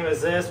is the same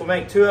as this. We'll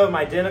make 2 of them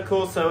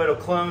identical so it'll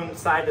clone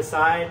side to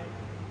side,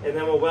 and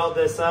then we'll weld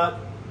this up,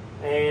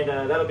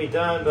 and that'll be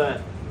done.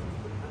 But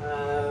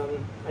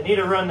I need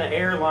to run the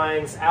air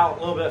lines out a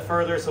little bit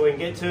further so we can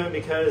get to them,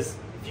 because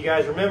if you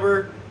guys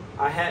remember,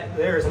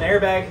 there's an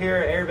airbag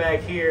here, an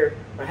airbag here.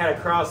 I had a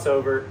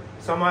crossover,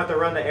 so I'm gonna have to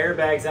run the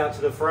airbags out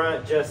to the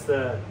front just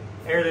to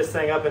air this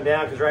thing up and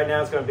down, because right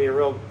now it's gonna be a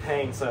real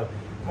pain. So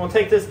I'm gonna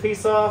take this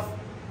piece off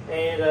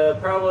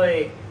and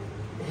probably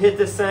hit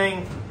this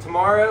thing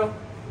tomorrow.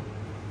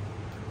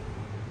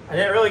 I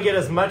didn't really get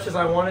as much as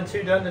I wanted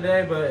to done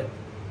today, but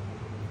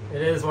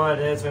it is what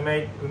it is. We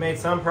made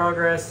some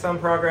progress. Some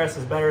progress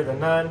is better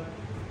than none.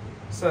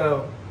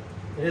 So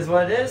it is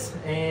what it is.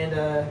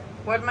 And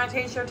what did my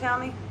teacher tell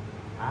me?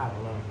 I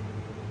don't know.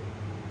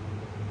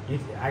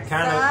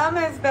 Some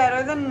is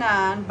better than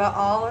none, but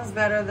all is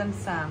better than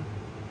some.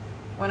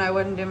 When I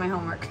wouldn't do my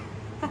homework.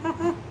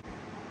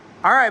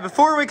 All right,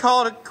 before we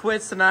call it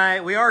quits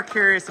tonight, we are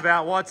curious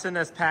about what's in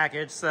this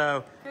package.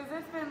 So because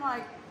it's been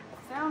like,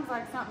 sounds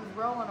like something's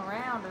rolling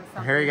around or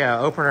something. Here you go.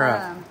 Open her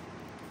up.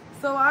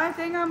 So I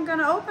think I'm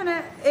gonna open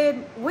it.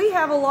 We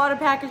have a lot of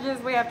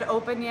packages we have to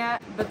open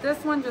yet, but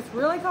this one just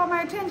really caught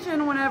my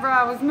attention whenever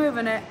I was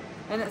moving it,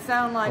 and it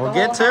sounded like we'll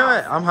get to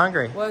it. I'm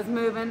hungry. Was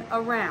moving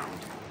around.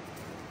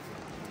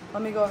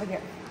 Let me go over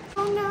here.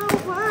 Don't know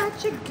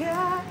what you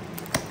got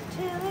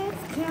till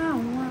it's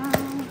gone.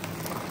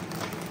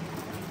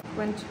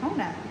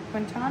 Quintana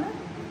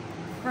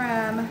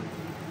from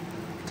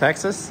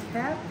Texas.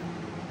 Pep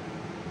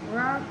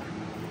Rock.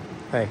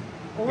 Hey.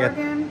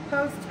 Oregon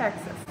Post,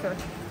 Texas. So,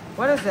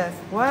 what is this?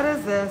 What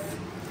is this?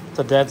 It's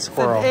a dead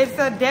squirrel. It's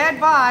a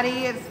dead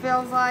body. It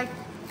feels like.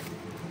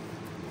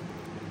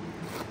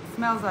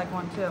 Smells like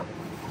one too.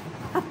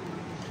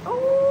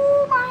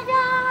 Oh my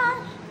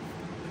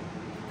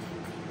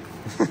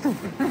gosh!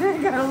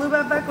 Gotta lube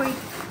up buckwheat.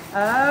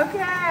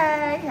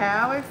 Okay,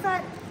 how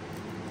exciting!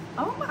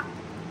 Oh my!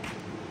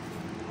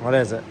 What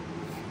is it?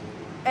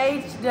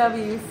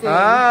 HWC.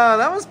 Oh,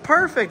 that was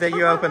perfect that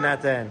you opened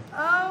that then.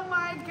 Oh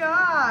my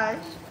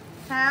gosh.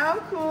 How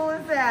cool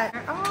is that?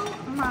 Oh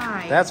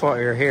my. That's what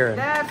we were hearing.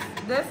 That's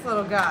this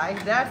little guy.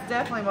 That's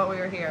definitely what we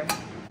were hearing.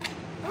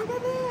 Look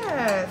at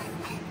this.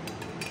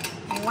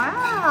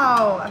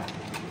 Wow.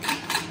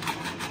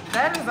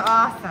 That is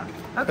awesome.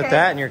 Okay. Put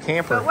that in your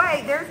camper. But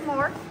wait, there's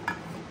more.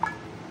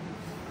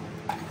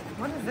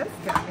 What is this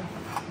guy?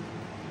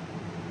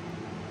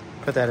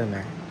 Put that in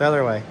there. The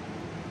other way.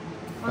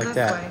 Oh, like this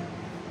that. way.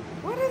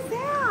 What is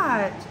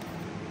that?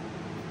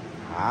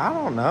 I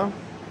don't know.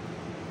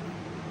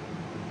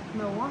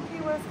 Milwaukee,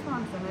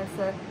 Wisconsin. It's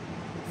a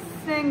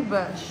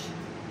Singbush.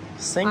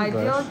 Singbush?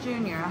 Ideal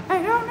Junior.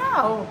 I don't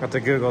know. Have to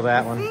Google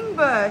that one.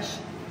 Singbush.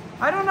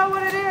 I don't know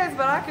what it is,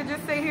 but I could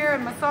just sit here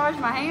and massage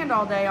my hand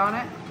all day on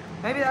it.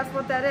 Maybe that's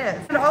what that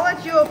is. I'll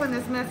let you open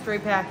this mystery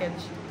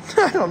package.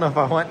 I don't know if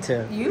I want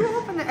to. You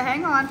open it.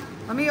 Hang on.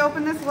 Let me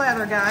open this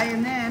leather guy,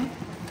 and then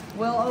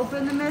we'll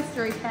open the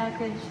mystery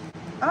package.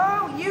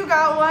 Oh, you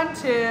got one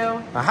too.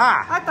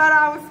 Aha! I thought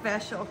I was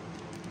special.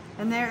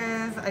 And there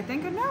is, I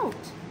think, a note.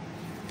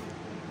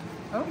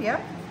 Oh, yeah.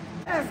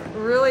 That is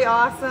really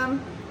awesome.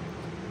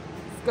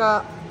 It's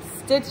got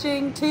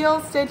stitching,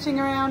 teal stitching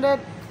around it,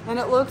 and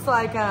it looks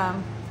like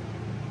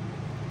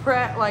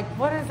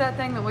what is that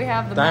thing that we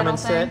have? The diamond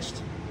metal thing?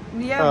 stitched.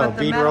 Yeah, oh, but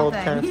the bead metal rolled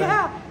thing. kind of thing.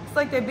 Yeah, it's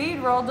like they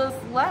bead rolled this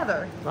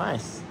leather.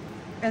 Nice.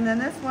 And then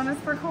this one is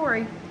for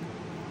Corey.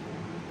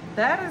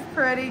 That is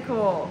pretty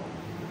cool.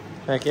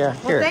 Heck yeah.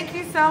 Well, Here. thank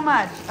you so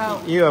much.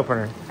 Oh, You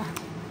open her.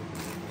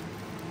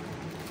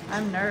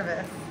 I'm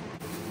nervous.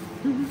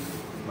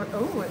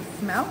 Oh, it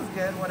smells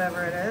good,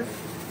 whatever it is. It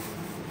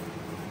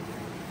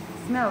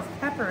smells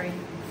peppery.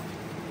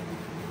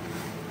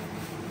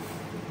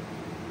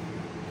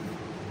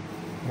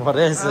 What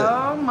is it?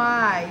 Oh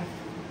my.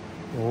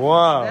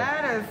 Whoa.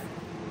 That is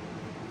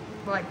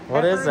like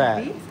What is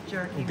that? beef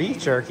jerky. Beef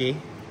jerky?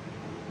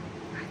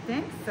 I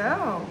think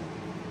so.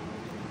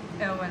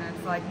 Oh, and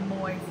it's like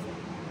moist.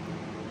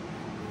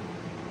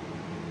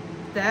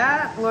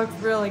 That looks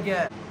really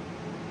good.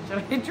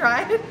 Should I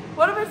try it?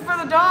 What if it's for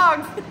the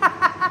dogs?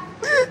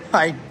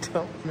 I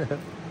don't know.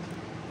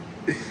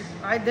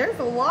 There's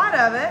a lot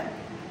of it.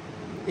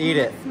 Eat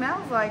it. It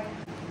smells like...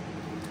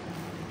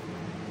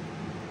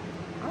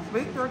 That's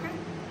beef jerky.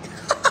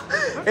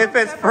 If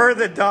it's for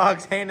the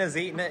dogs, Hannah's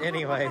eating it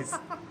anyways.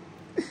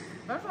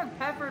 That's like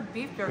peppered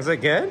beef jerky. Was it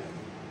good?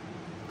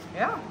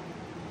 Yeah.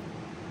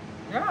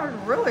 Yeah, it's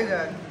really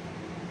good.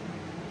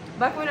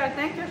 Buckwheat, I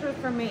think this is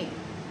for me.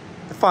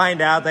 To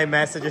find out, they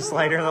message us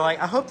later. They're like,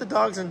 I hope the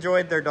dogs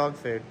enjoyed their dog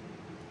food.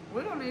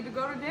 We don't need to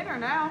go to dinner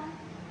now.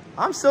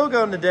 I'm still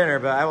going to dinner,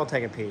 but I will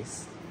take a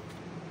piece.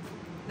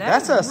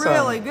 That's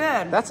really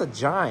good. That's a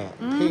giant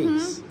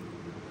piece.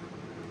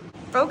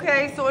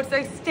 Okay, so it's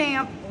a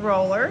stamp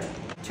roller.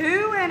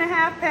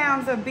 2.5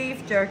 pounds of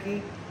beef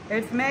jerky.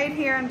 It's made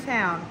here in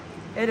town.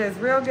 It is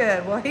real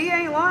good. Well, he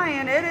ain't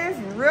lying. It is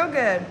real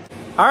good.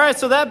 All right,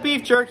 so that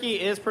beef jerky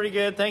is pretty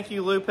good. Thank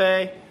you, Lupe,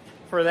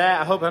 for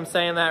that. I hope I'm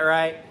saying that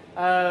right.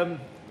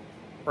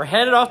 We're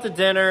headed off to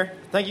dinner.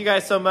 Thank you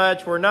guys so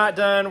much. We're not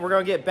done. We're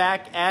going to get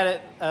back at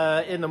it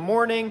in the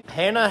morning.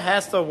 Hannah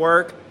has to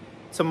work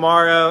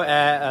tomorrow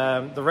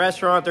at the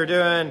restaurant. They're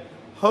doing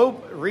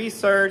Hope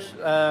Resource.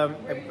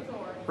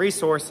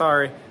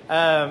 Sorry.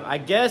 I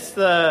guess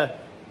the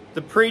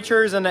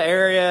preachers in the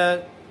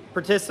area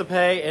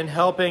participate in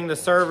helping the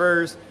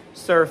servers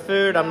serve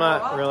food. I'm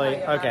not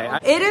really okay.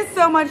 It is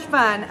so much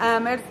fun.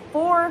 It's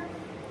for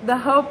the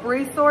Hope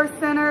Resource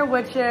Center,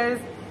 which is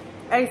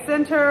a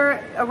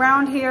center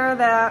around here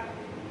that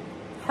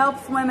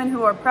helps women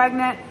who are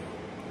pregnant.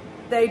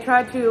 They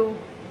try to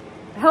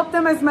help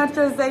them as much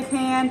as they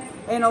can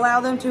and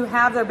allow them to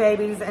have their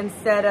babies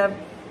instead of,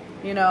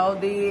 you know,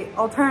 the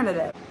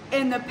alternative.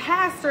 And the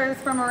pastors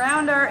from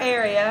around our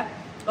area,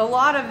 a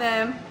lot of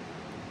them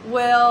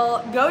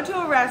will go to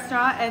a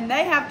restaurant and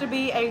they have to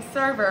be a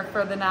server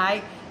for the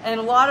night, and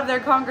a lot of their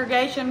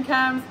congregation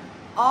comes.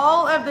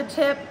 All of the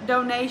tip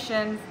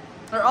donations,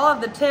 or all of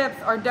the tips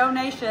are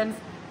donations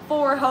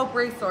for Hope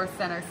Resource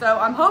Center. So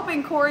I'm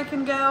hoping Corey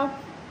can go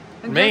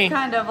and just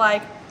kind of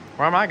like,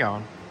 where am I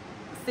going?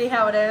 See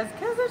how it is,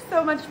 because it's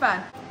so much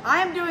fun.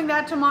 I am doing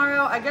that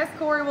tomorrow. I guess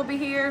Corey will be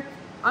here.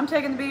 I'm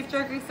taking the beef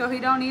jerky so he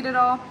don't eat it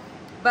all.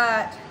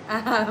 But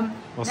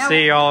we'll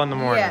see y'all in the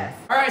morning. Yes.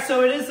 All right,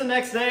 so it is the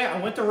next day.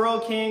 I went to Royal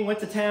King, went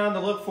to town to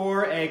look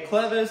for a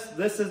clevis.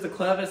 This is the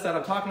clevis that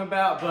I'm talking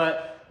about,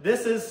 but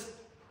this is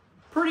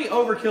pretty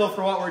overkill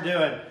for what we're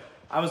doing.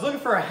 I was looking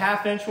for a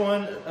half-inch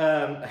one,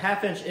 a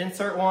half-inch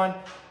insert one.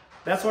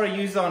 That's what I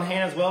used on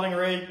Hannah's welding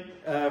rig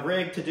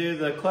to do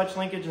the clutch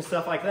linkage and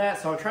stuff like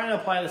that. So I'm trying to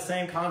apply the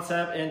same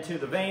concept into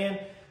the van,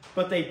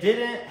 but they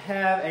didn't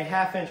have a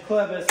half-inch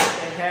clevis.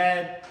 They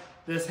had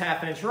this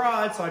half-inch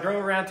rod, so I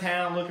drove around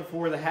town looking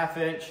for the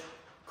half-inch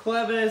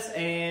clevis,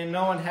 and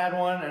no one had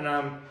one, and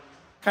I'm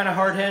kind of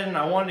hard-headed, and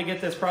I wanted to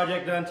get this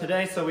project done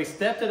today, so we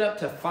stepped it up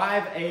to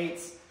 5/8.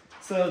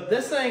 So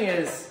this thing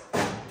is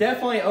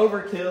definitely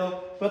overkill,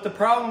 but the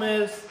problem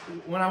is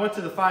when I went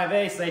to the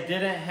 5/8, they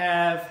didn't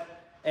have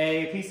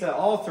a piece of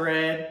all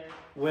thread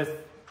with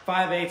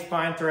 5/8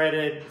 fine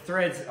threaded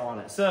threads on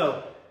it.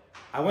 So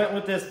I went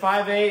with this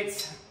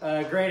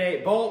 5/8 grade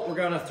 8 bolt. We're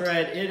going to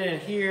thread it in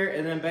here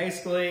and then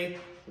basically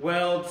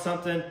weld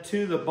something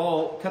to the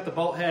bolt, cut the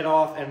bolt head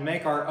off, and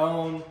make our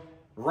own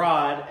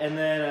rod. And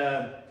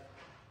then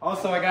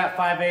also I got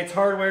 5/8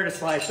 hardware to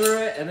slide through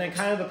it. And then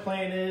kind of the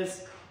plan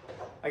is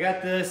I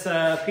got this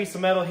piece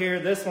of metal here.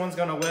 This one's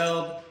going to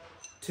weld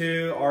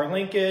to our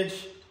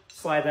linkage.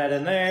 Slide that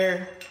in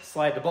there.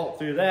 Slide the bolt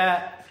through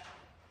that.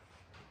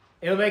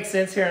 It'll make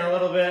sense here in a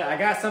little bit. I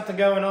got something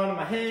going on in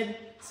my head,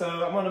 so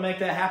I'm going to make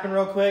that happen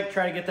real quick.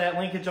 Try to get that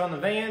linkage on the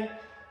van.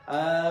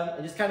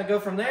 And just kind of go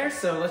from there.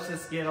 So let's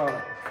just get on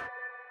it.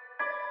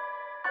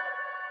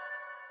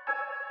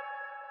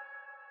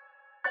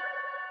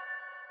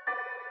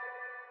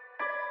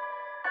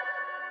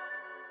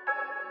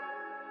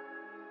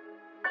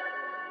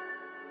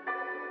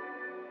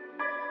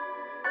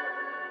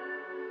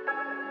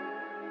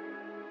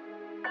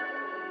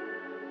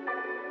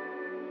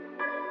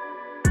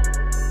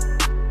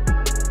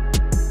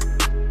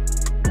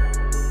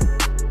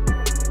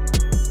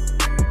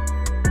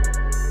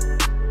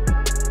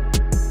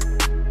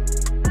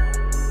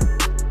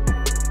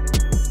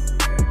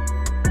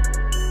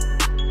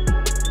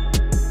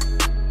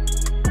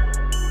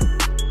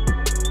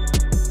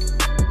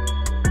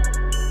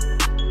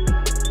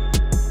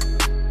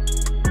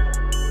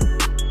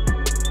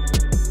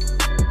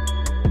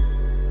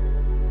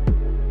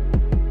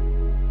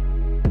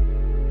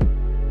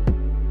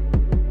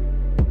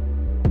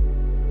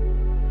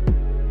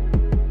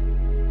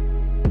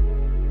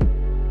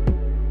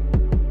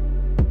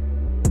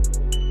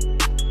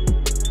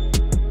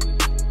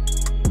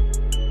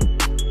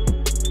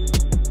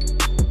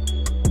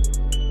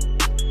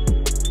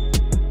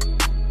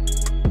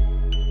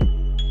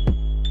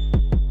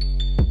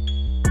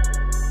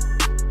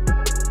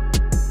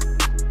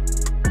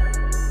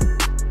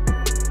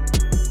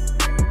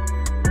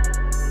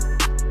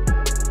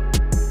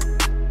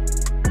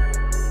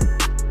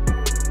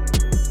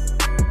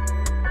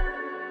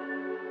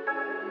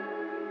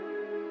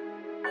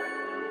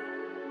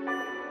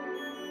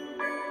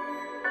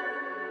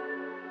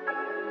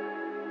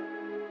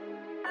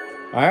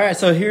 All right,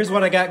 so here's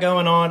what I got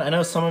going on. I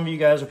know some of you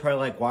guys are probably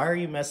like, why are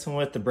you messing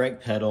with the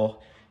brake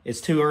pedal? It's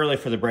too early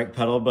for the brake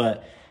pedal,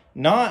 but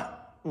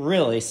not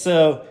really.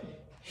 So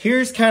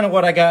here's kind of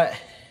what I got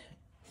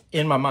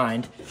in my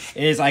mind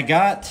is I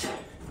got,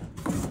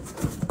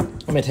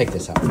 let me take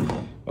this out.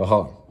 Oh,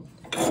 hold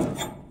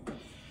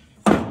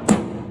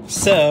on.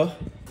 So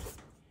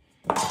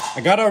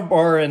I got our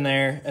bar in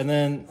there, and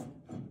then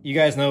you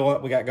guys know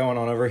what we got going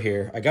on over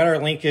here. I got our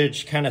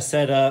linkage kind of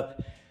set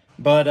up.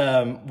 But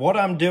what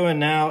I'm doing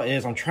now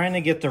is I'm trying to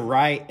get the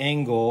right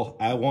angle.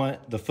 I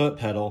want the foot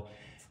pedal.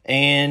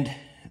 And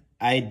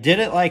I did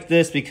it like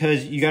this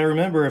because you got to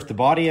remember, if the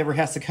body ever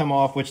has to come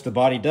off, which the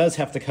body does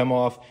have to come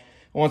off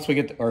once we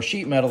get our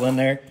sheet metal in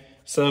there.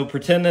 So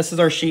pretend this is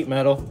our sheet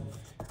metal.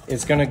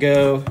 It's gonna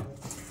go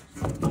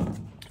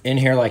in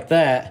here like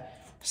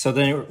that. So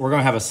then we're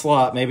gonna have a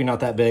slot, maybe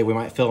not that big. We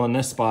might fill in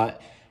this spot.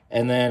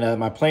 And then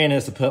my plan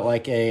is to put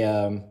like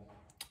a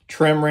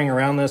trim ring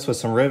around this with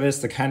some rivets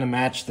to kind of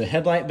match the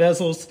headlight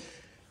bezels.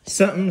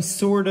 Something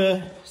sort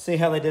of, see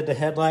how they did the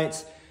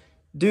headlights?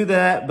 Do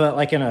that, but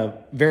like in a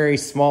very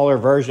smaller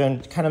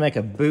version, kind of make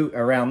a boot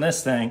around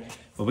this thing.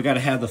 But we got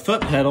to have the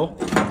foot pedal.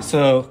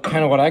 So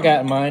kind of what I got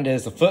in mind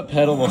is the foot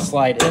pedal will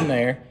slide in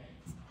there.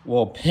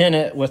 We'll pin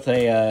it with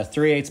a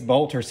 3/8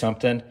 bolt or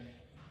something,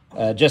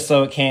 just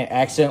so it can't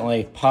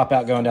accidentally pop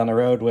out going down the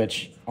road,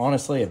 which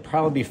honestly, it'd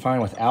probably be fine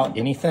without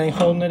anything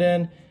holding it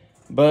in.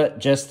 But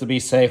just to be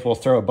safe, we'll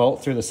throw a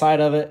bolt through the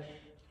side of it.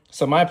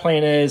 So my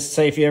plan is,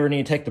 say if you ever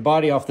need to take the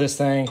body off this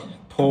thing,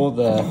 pull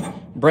the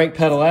brake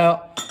pedal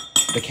out,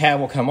 the cab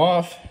will come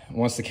off.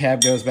 Once the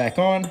cab goes back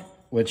on,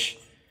 which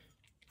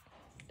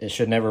it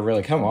should never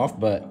really come off,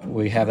 but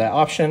we have that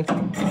option.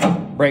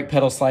 Brake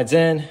pedal slides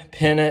in,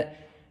 pin it,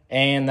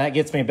 and that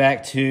gets me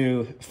back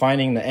to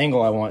finding the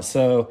angle I want.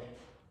 So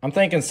I'm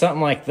thinking something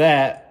like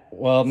that.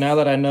 Well, now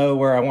that I know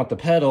where I want the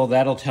pedal,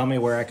 that'll tell me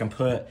where I can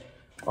put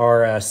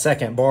our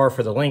second bar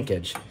for the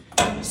linkage.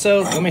 So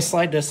let me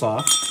slide this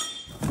off.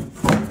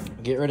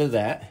 Get rid of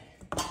that.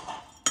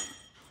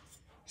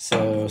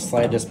 So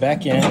slide this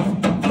back in.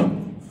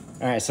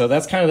 All right, so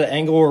that's kind of the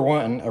angle we're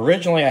wanting.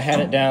 Originally, I had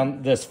it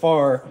down this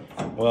far.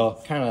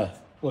 Well, kind of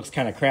looks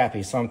kind of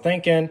crappy. So I'm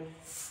thinking,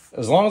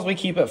 as long as we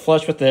keep it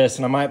flush with this,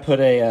 and I might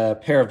put a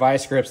pair of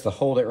vice grips to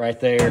hold it right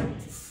there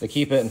to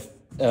keep it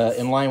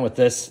in line with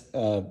this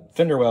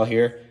fender well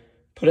here.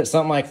 Put it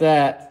something like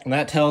that, and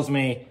that tells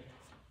me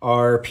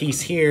our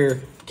piece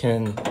here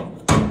can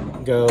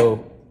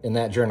go in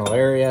that journal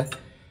area.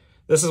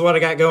 This is what I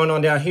got going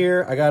on down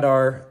here. I got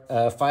our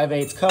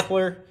 5/8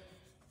 coupler,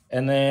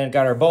 and then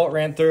got our bolt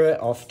ran through it.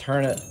 I'll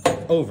turn it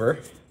over.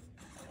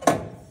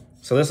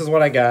 So this is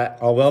what I got.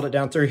 I'll weld it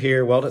down through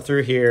here, weld it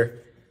through here,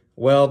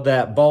 weld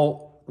that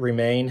bolt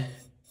remain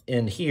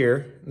in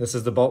here. This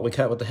is the bolt we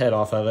cut with the head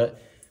off of it.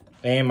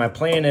 And my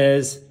plan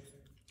is,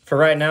 for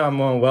right now, I'm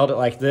gonna weld it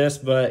like this,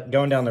 but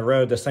going down the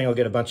road, this thing will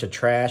get a bunch of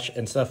trash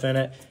and stuff in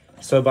it.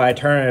 So by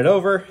turning it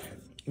over,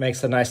 it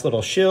makes a nice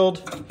little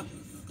shield.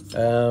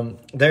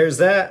 There's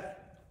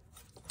that.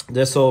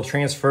 This will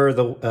transfer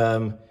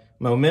the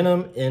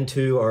momentum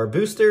into our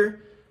booster,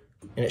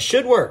 and it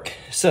should work.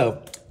 So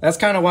that's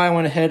kind of why I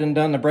went ahead and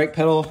done the brake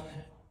pedal,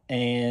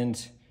 and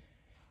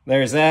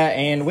there's that.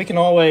 And we can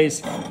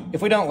always,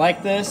 if we don't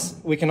like this,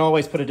 we can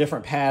always put a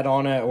different pad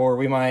on it, or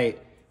we might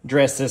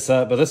dress this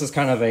up, but this is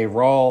kind of a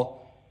raw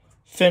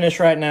finish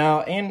right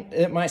now, and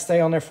it might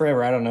stay on there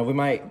forever. I don't know. We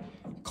might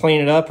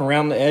clean it up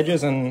around the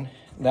edges, and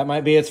that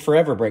might be its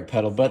forever brake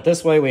pedal. But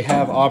this way we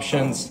have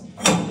options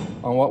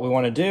on what we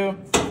want to do.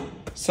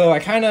 So I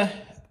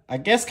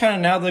guess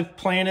now the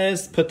plan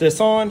is put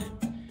this on,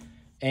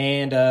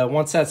 and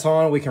once that's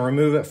on, we can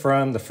remove it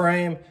from the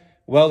frame,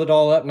 weld it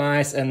all up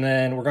nice, and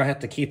then we're gonna have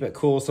to keep it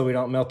cool so we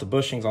don't melt the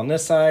bushings on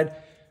this side.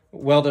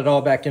 Weld it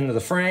all back into the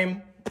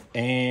frame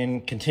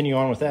and continue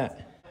on with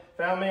that.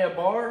 Found me a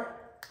bar.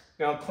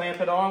 Gonna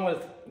clamp it on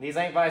with, these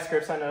ain't vice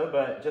grips, I know,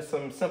 but just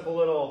some simple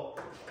little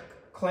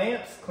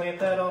clamps. Clamp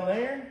that on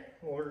there.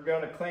 We're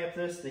gonna clamp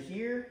this to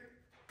here,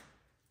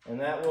 and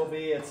that will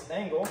be its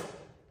angle.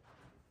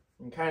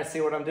 You can kind of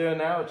see what I'm doing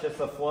now. It's just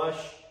a flush.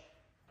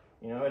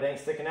 You know, it ain't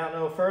sticking out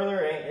no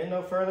further, ain't in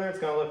no further. It's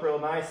gonna look real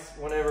nice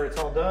whenever it's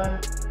all done.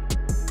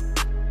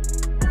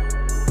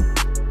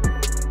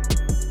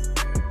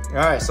 All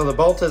right, so the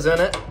bolt is in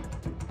it.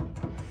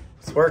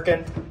 It's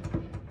working.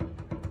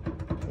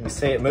 You can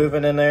see it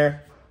moving in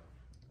there.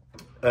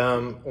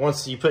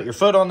 Once you put your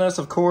foot on this,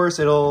 of course,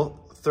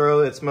 it'll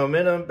throw its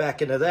momentum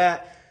back into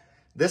that.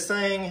 This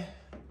thing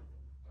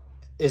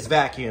is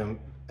vacuum.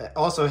 It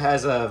also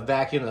has a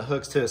vacuum that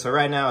hooks to it. So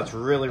right now it's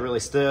really, really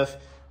stiff.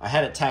 I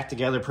had it tacked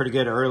together pretty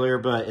good earlier,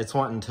 but it's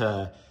wanting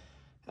to,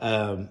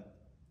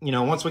 you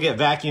know, once we get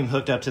vacuum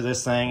hooked up to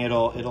this thing,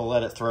 it'll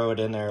let it throw it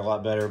in there a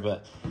lot better.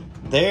 But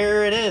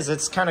there it is.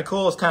 It's kind of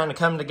cool. It's kind of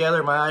coming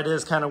together. My idea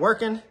is kind of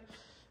working.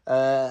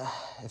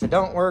 If it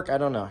don't work, I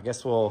don't know. I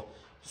guess we'll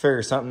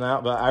figure something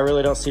out, but I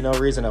really don't see no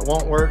reason it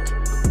won't work.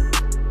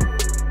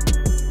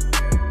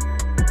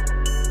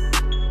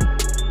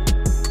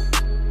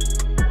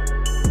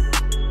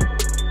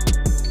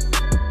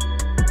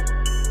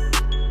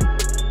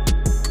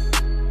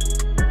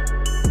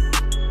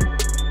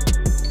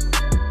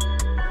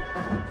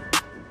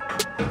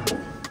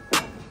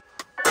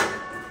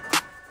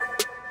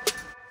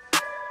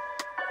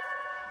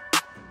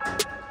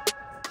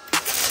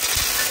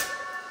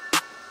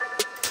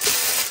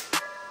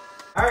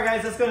 Alright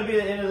guys, that's going to be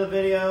the end of the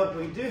video.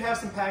 We do have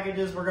some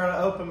packages we're going to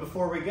open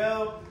before we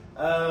go.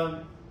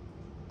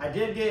 I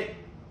did get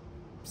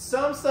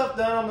some stuff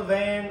done on the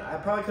van. I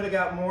probably could have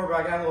got more, but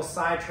I got a little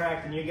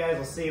sidetracked, and you guys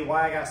will see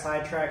why I got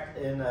sidetracked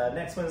in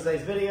next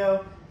Wednesday's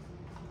video.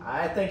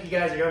 I think you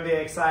guys are going to be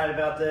excited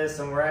about this,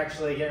 and we're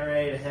actually getting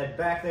ready to head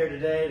back there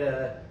today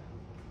to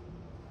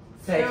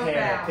take care of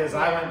it, because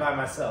I went by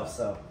myself.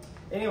 So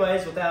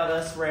anyways, without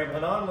us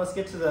rambling on, let's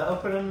get to the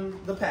opening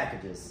the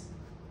packages.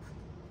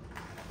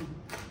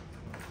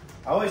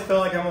 I always feel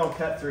like I'm gonna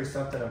cut through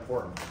something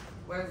important.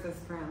 Where's this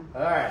from?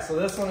 All right, so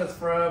this one is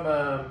from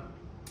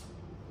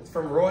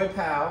Roy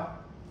Powell.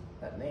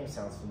 That name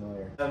sounds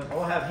familiar.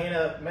 I'll have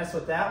Hannah mess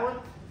with that one,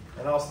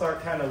 and I'll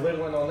start kind of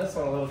whittling on this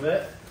one a little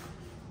bit.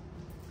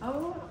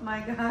 Oh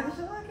my gosh,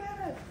 look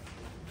at it.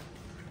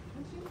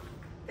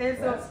 It's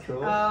That's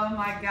cool. Oh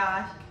my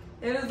gosh.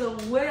 It is a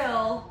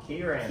Will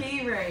Key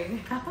ring.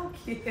 How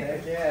cute.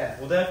 Heck yeah.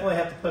 We'll definitely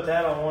have to put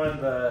that on one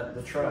of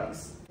the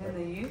trucks. In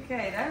the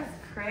UK, that is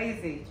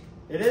crazy.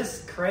 It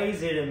is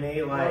crazy to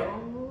me, like,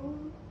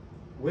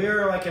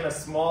 we're like in a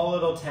small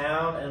little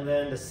town, and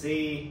then to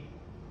see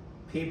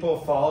people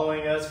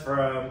following us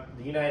from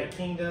the United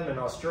Kingdom and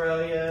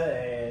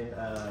Australia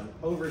and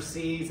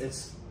overseas,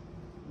 it's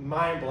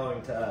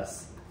mind-blowing to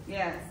us.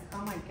 Yes.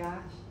 Oh my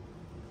gosh.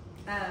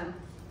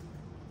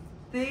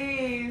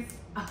 These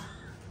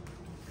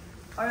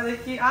are the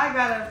cute. I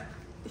gotta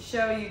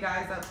show you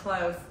guys up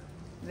close.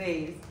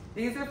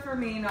 These are for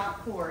me, not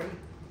Corey.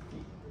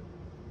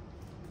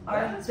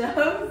 Are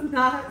those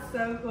not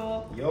so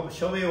cool?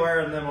 She'll be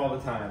wearing them all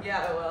the time.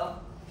 Yeah, I will.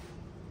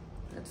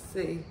 Let's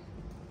see.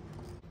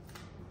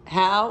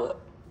 How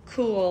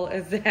cool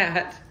is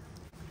that?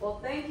 Well,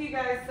 thank you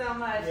guys so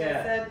much. Yeah.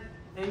 He said,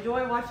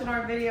 enjoy watching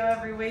our video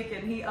every week,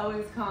 and he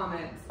always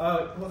comments.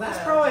 Oh, well, that's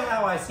probably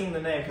how I seen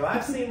the name, because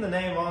I've seen the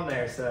name on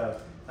there. So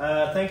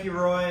thank you,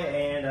 Roy,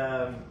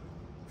 and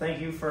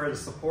thank you for the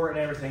support and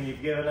everything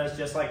you've given us,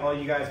 just like all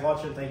you guys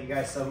watching. Thank you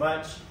guys so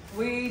much.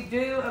 We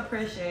do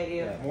appreciate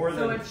you. Yeah, more than...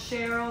 So it's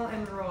Cheryl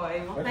and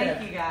Roy. Well, okay.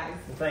 Thank you guys.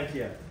 Well, thank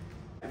you.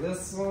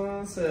 This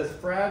one says,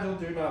 fragile,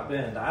 do not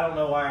bend. I don't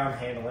know why I'm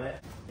handling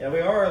it. Yeah, we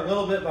are a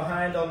little bit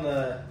behind on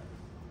the...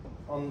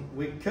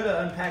 we could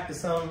have unpacked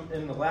some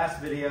in the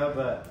last video,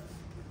 but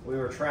we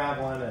were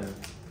traveling and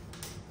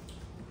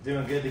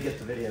doing good to get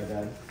the video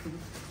done.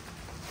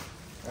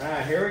 All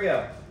right, here we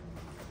go.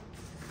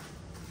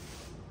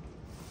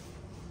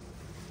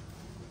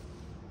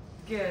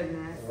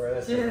 Goodness. I'll wear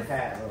this as a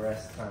hat the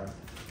rest of the time.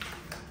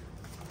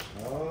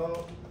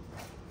 Oh.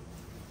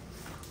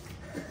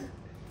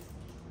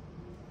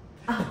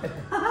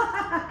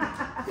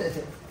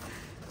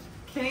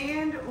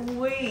 Canned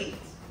wheat.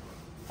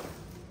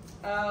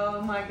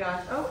 Oh my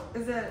gosh. Oh,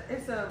 it's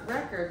a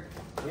record.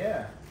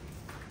 Yeah.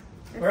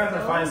 It's We're going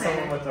to find in there.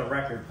 someone with a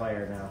record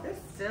player now. It's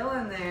still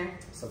in there.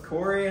 So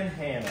Corey and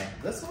Hannah.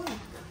 This one,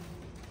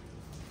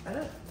 I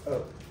don't.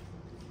 Oh,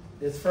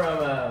 it's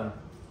from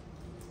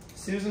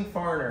Susan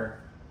Farner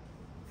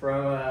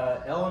from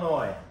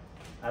Illinois.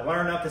 I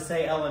learned not to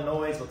say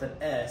Illinois with an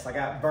S. I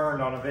got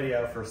burned on a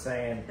video for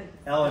saying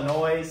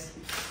Illinois,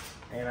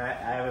 and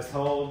I was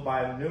told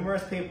by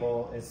numerous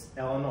people it's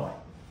Illinois.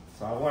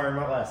 So I learned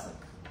my lesson.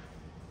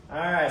 All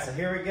right, so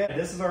here we go.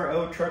 This is our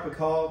old truck we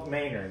call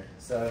Maynard.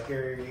 So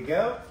here you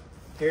go.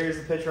 Here's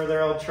a picture of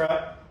their old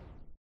truck.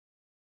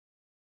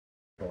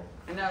 Cool.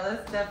 I know,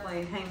 that's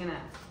definitely hanging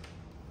up.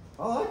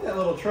 I like that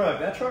little truck.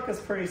 That truck is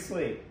pretty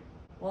sweet.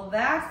 Well,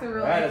 that's a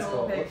really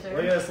cool picture.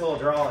 Look at this little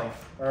drawing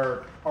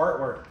or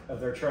artwork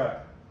of their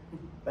truck.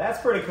 That's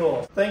pretty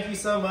cool. Thank you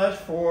so much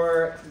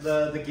for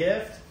the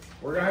gift.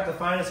 We're gonna have to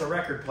find us a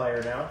record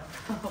player now.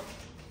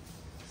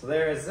 So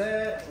there is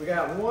it. We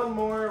got one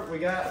more. We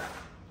got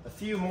a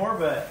few more,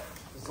 but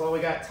this is all we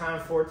got time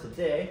for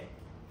today.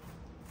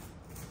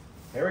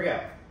 Here we go.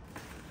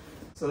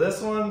 So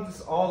this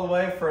one's all the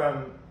way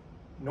from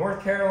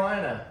North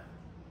Carolina.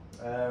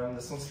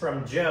 This one's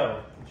from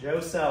Joe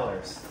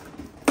Sellers.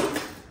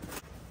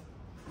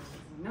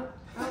 Nope.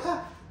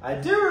 I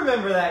do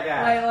remember that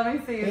guy. Wait, let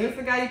me see. Is this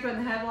the guy you put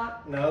in the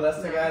headlock? No,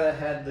 that's the guy that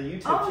had the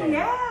YouTube channel. Oh,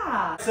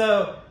 yeah.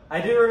 So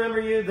I do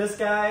remember you. This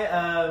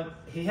guy,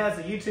 he has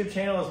a YouTube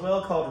channel as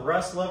well called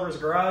Russ Lover's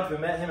Garage. We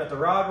met him at the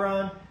Rod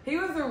Run. He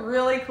was a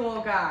really cool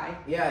guy.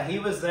 Yeah, he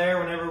was there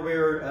whenever we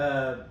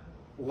were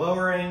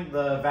lowering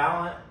the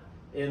Valent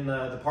in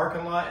the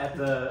parking lot at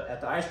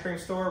the ice cream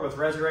store with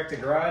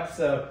Resurrected Garage.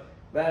 So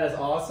that is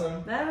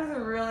awesome. That is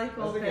a really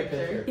cool That's a good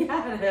picture.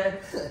 Yeah,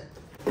 it is.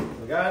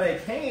 We got a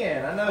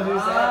can. I know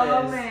whose that is.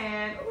 Oh,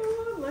 man.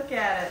 Ooh, look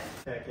at it.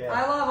 Heck yeah.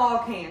 I love all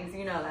cans,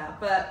 you know that.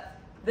 But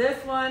this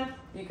one,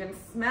 you can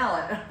smell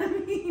it. I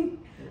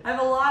mean, I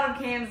have a lot of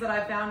cans that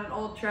I found in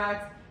old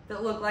trucks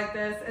that look like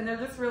this, and they're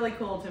just really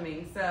cool to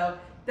me. So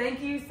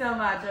thank you so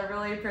much. I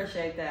really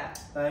appreciate that.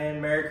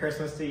 And Merry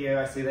Christmas to you.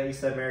 I see that you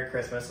said Merry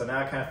Christmas, so now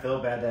I kind of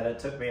feel bad that it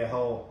took me a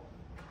whole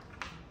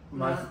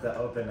month to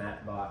open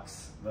that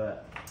box.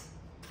 But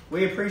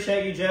we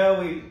appreciate you, Joe.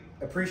 We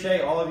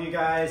appreciate all of you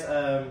guys.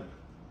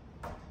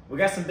 We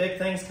got some big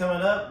things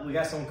coming up. We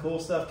got some cool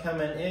stuff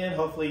coming in.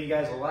 Hopefully you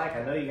guys will like.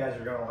 I know you guys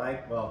are going to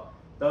like. Well,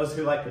 those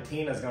who like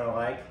patina is going to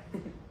like.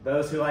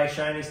 Those who like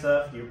shiny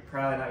stuff, you're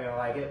probably not going to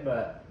like it.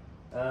 But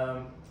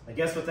I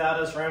guess without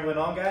us rambling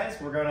on, guys,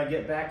 we're going to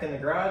get back in the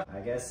garage. I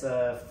guess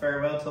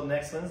farewell till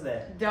next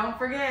Wednesday. Don't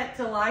forget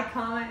to like,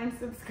 comment, and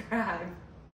subscribe.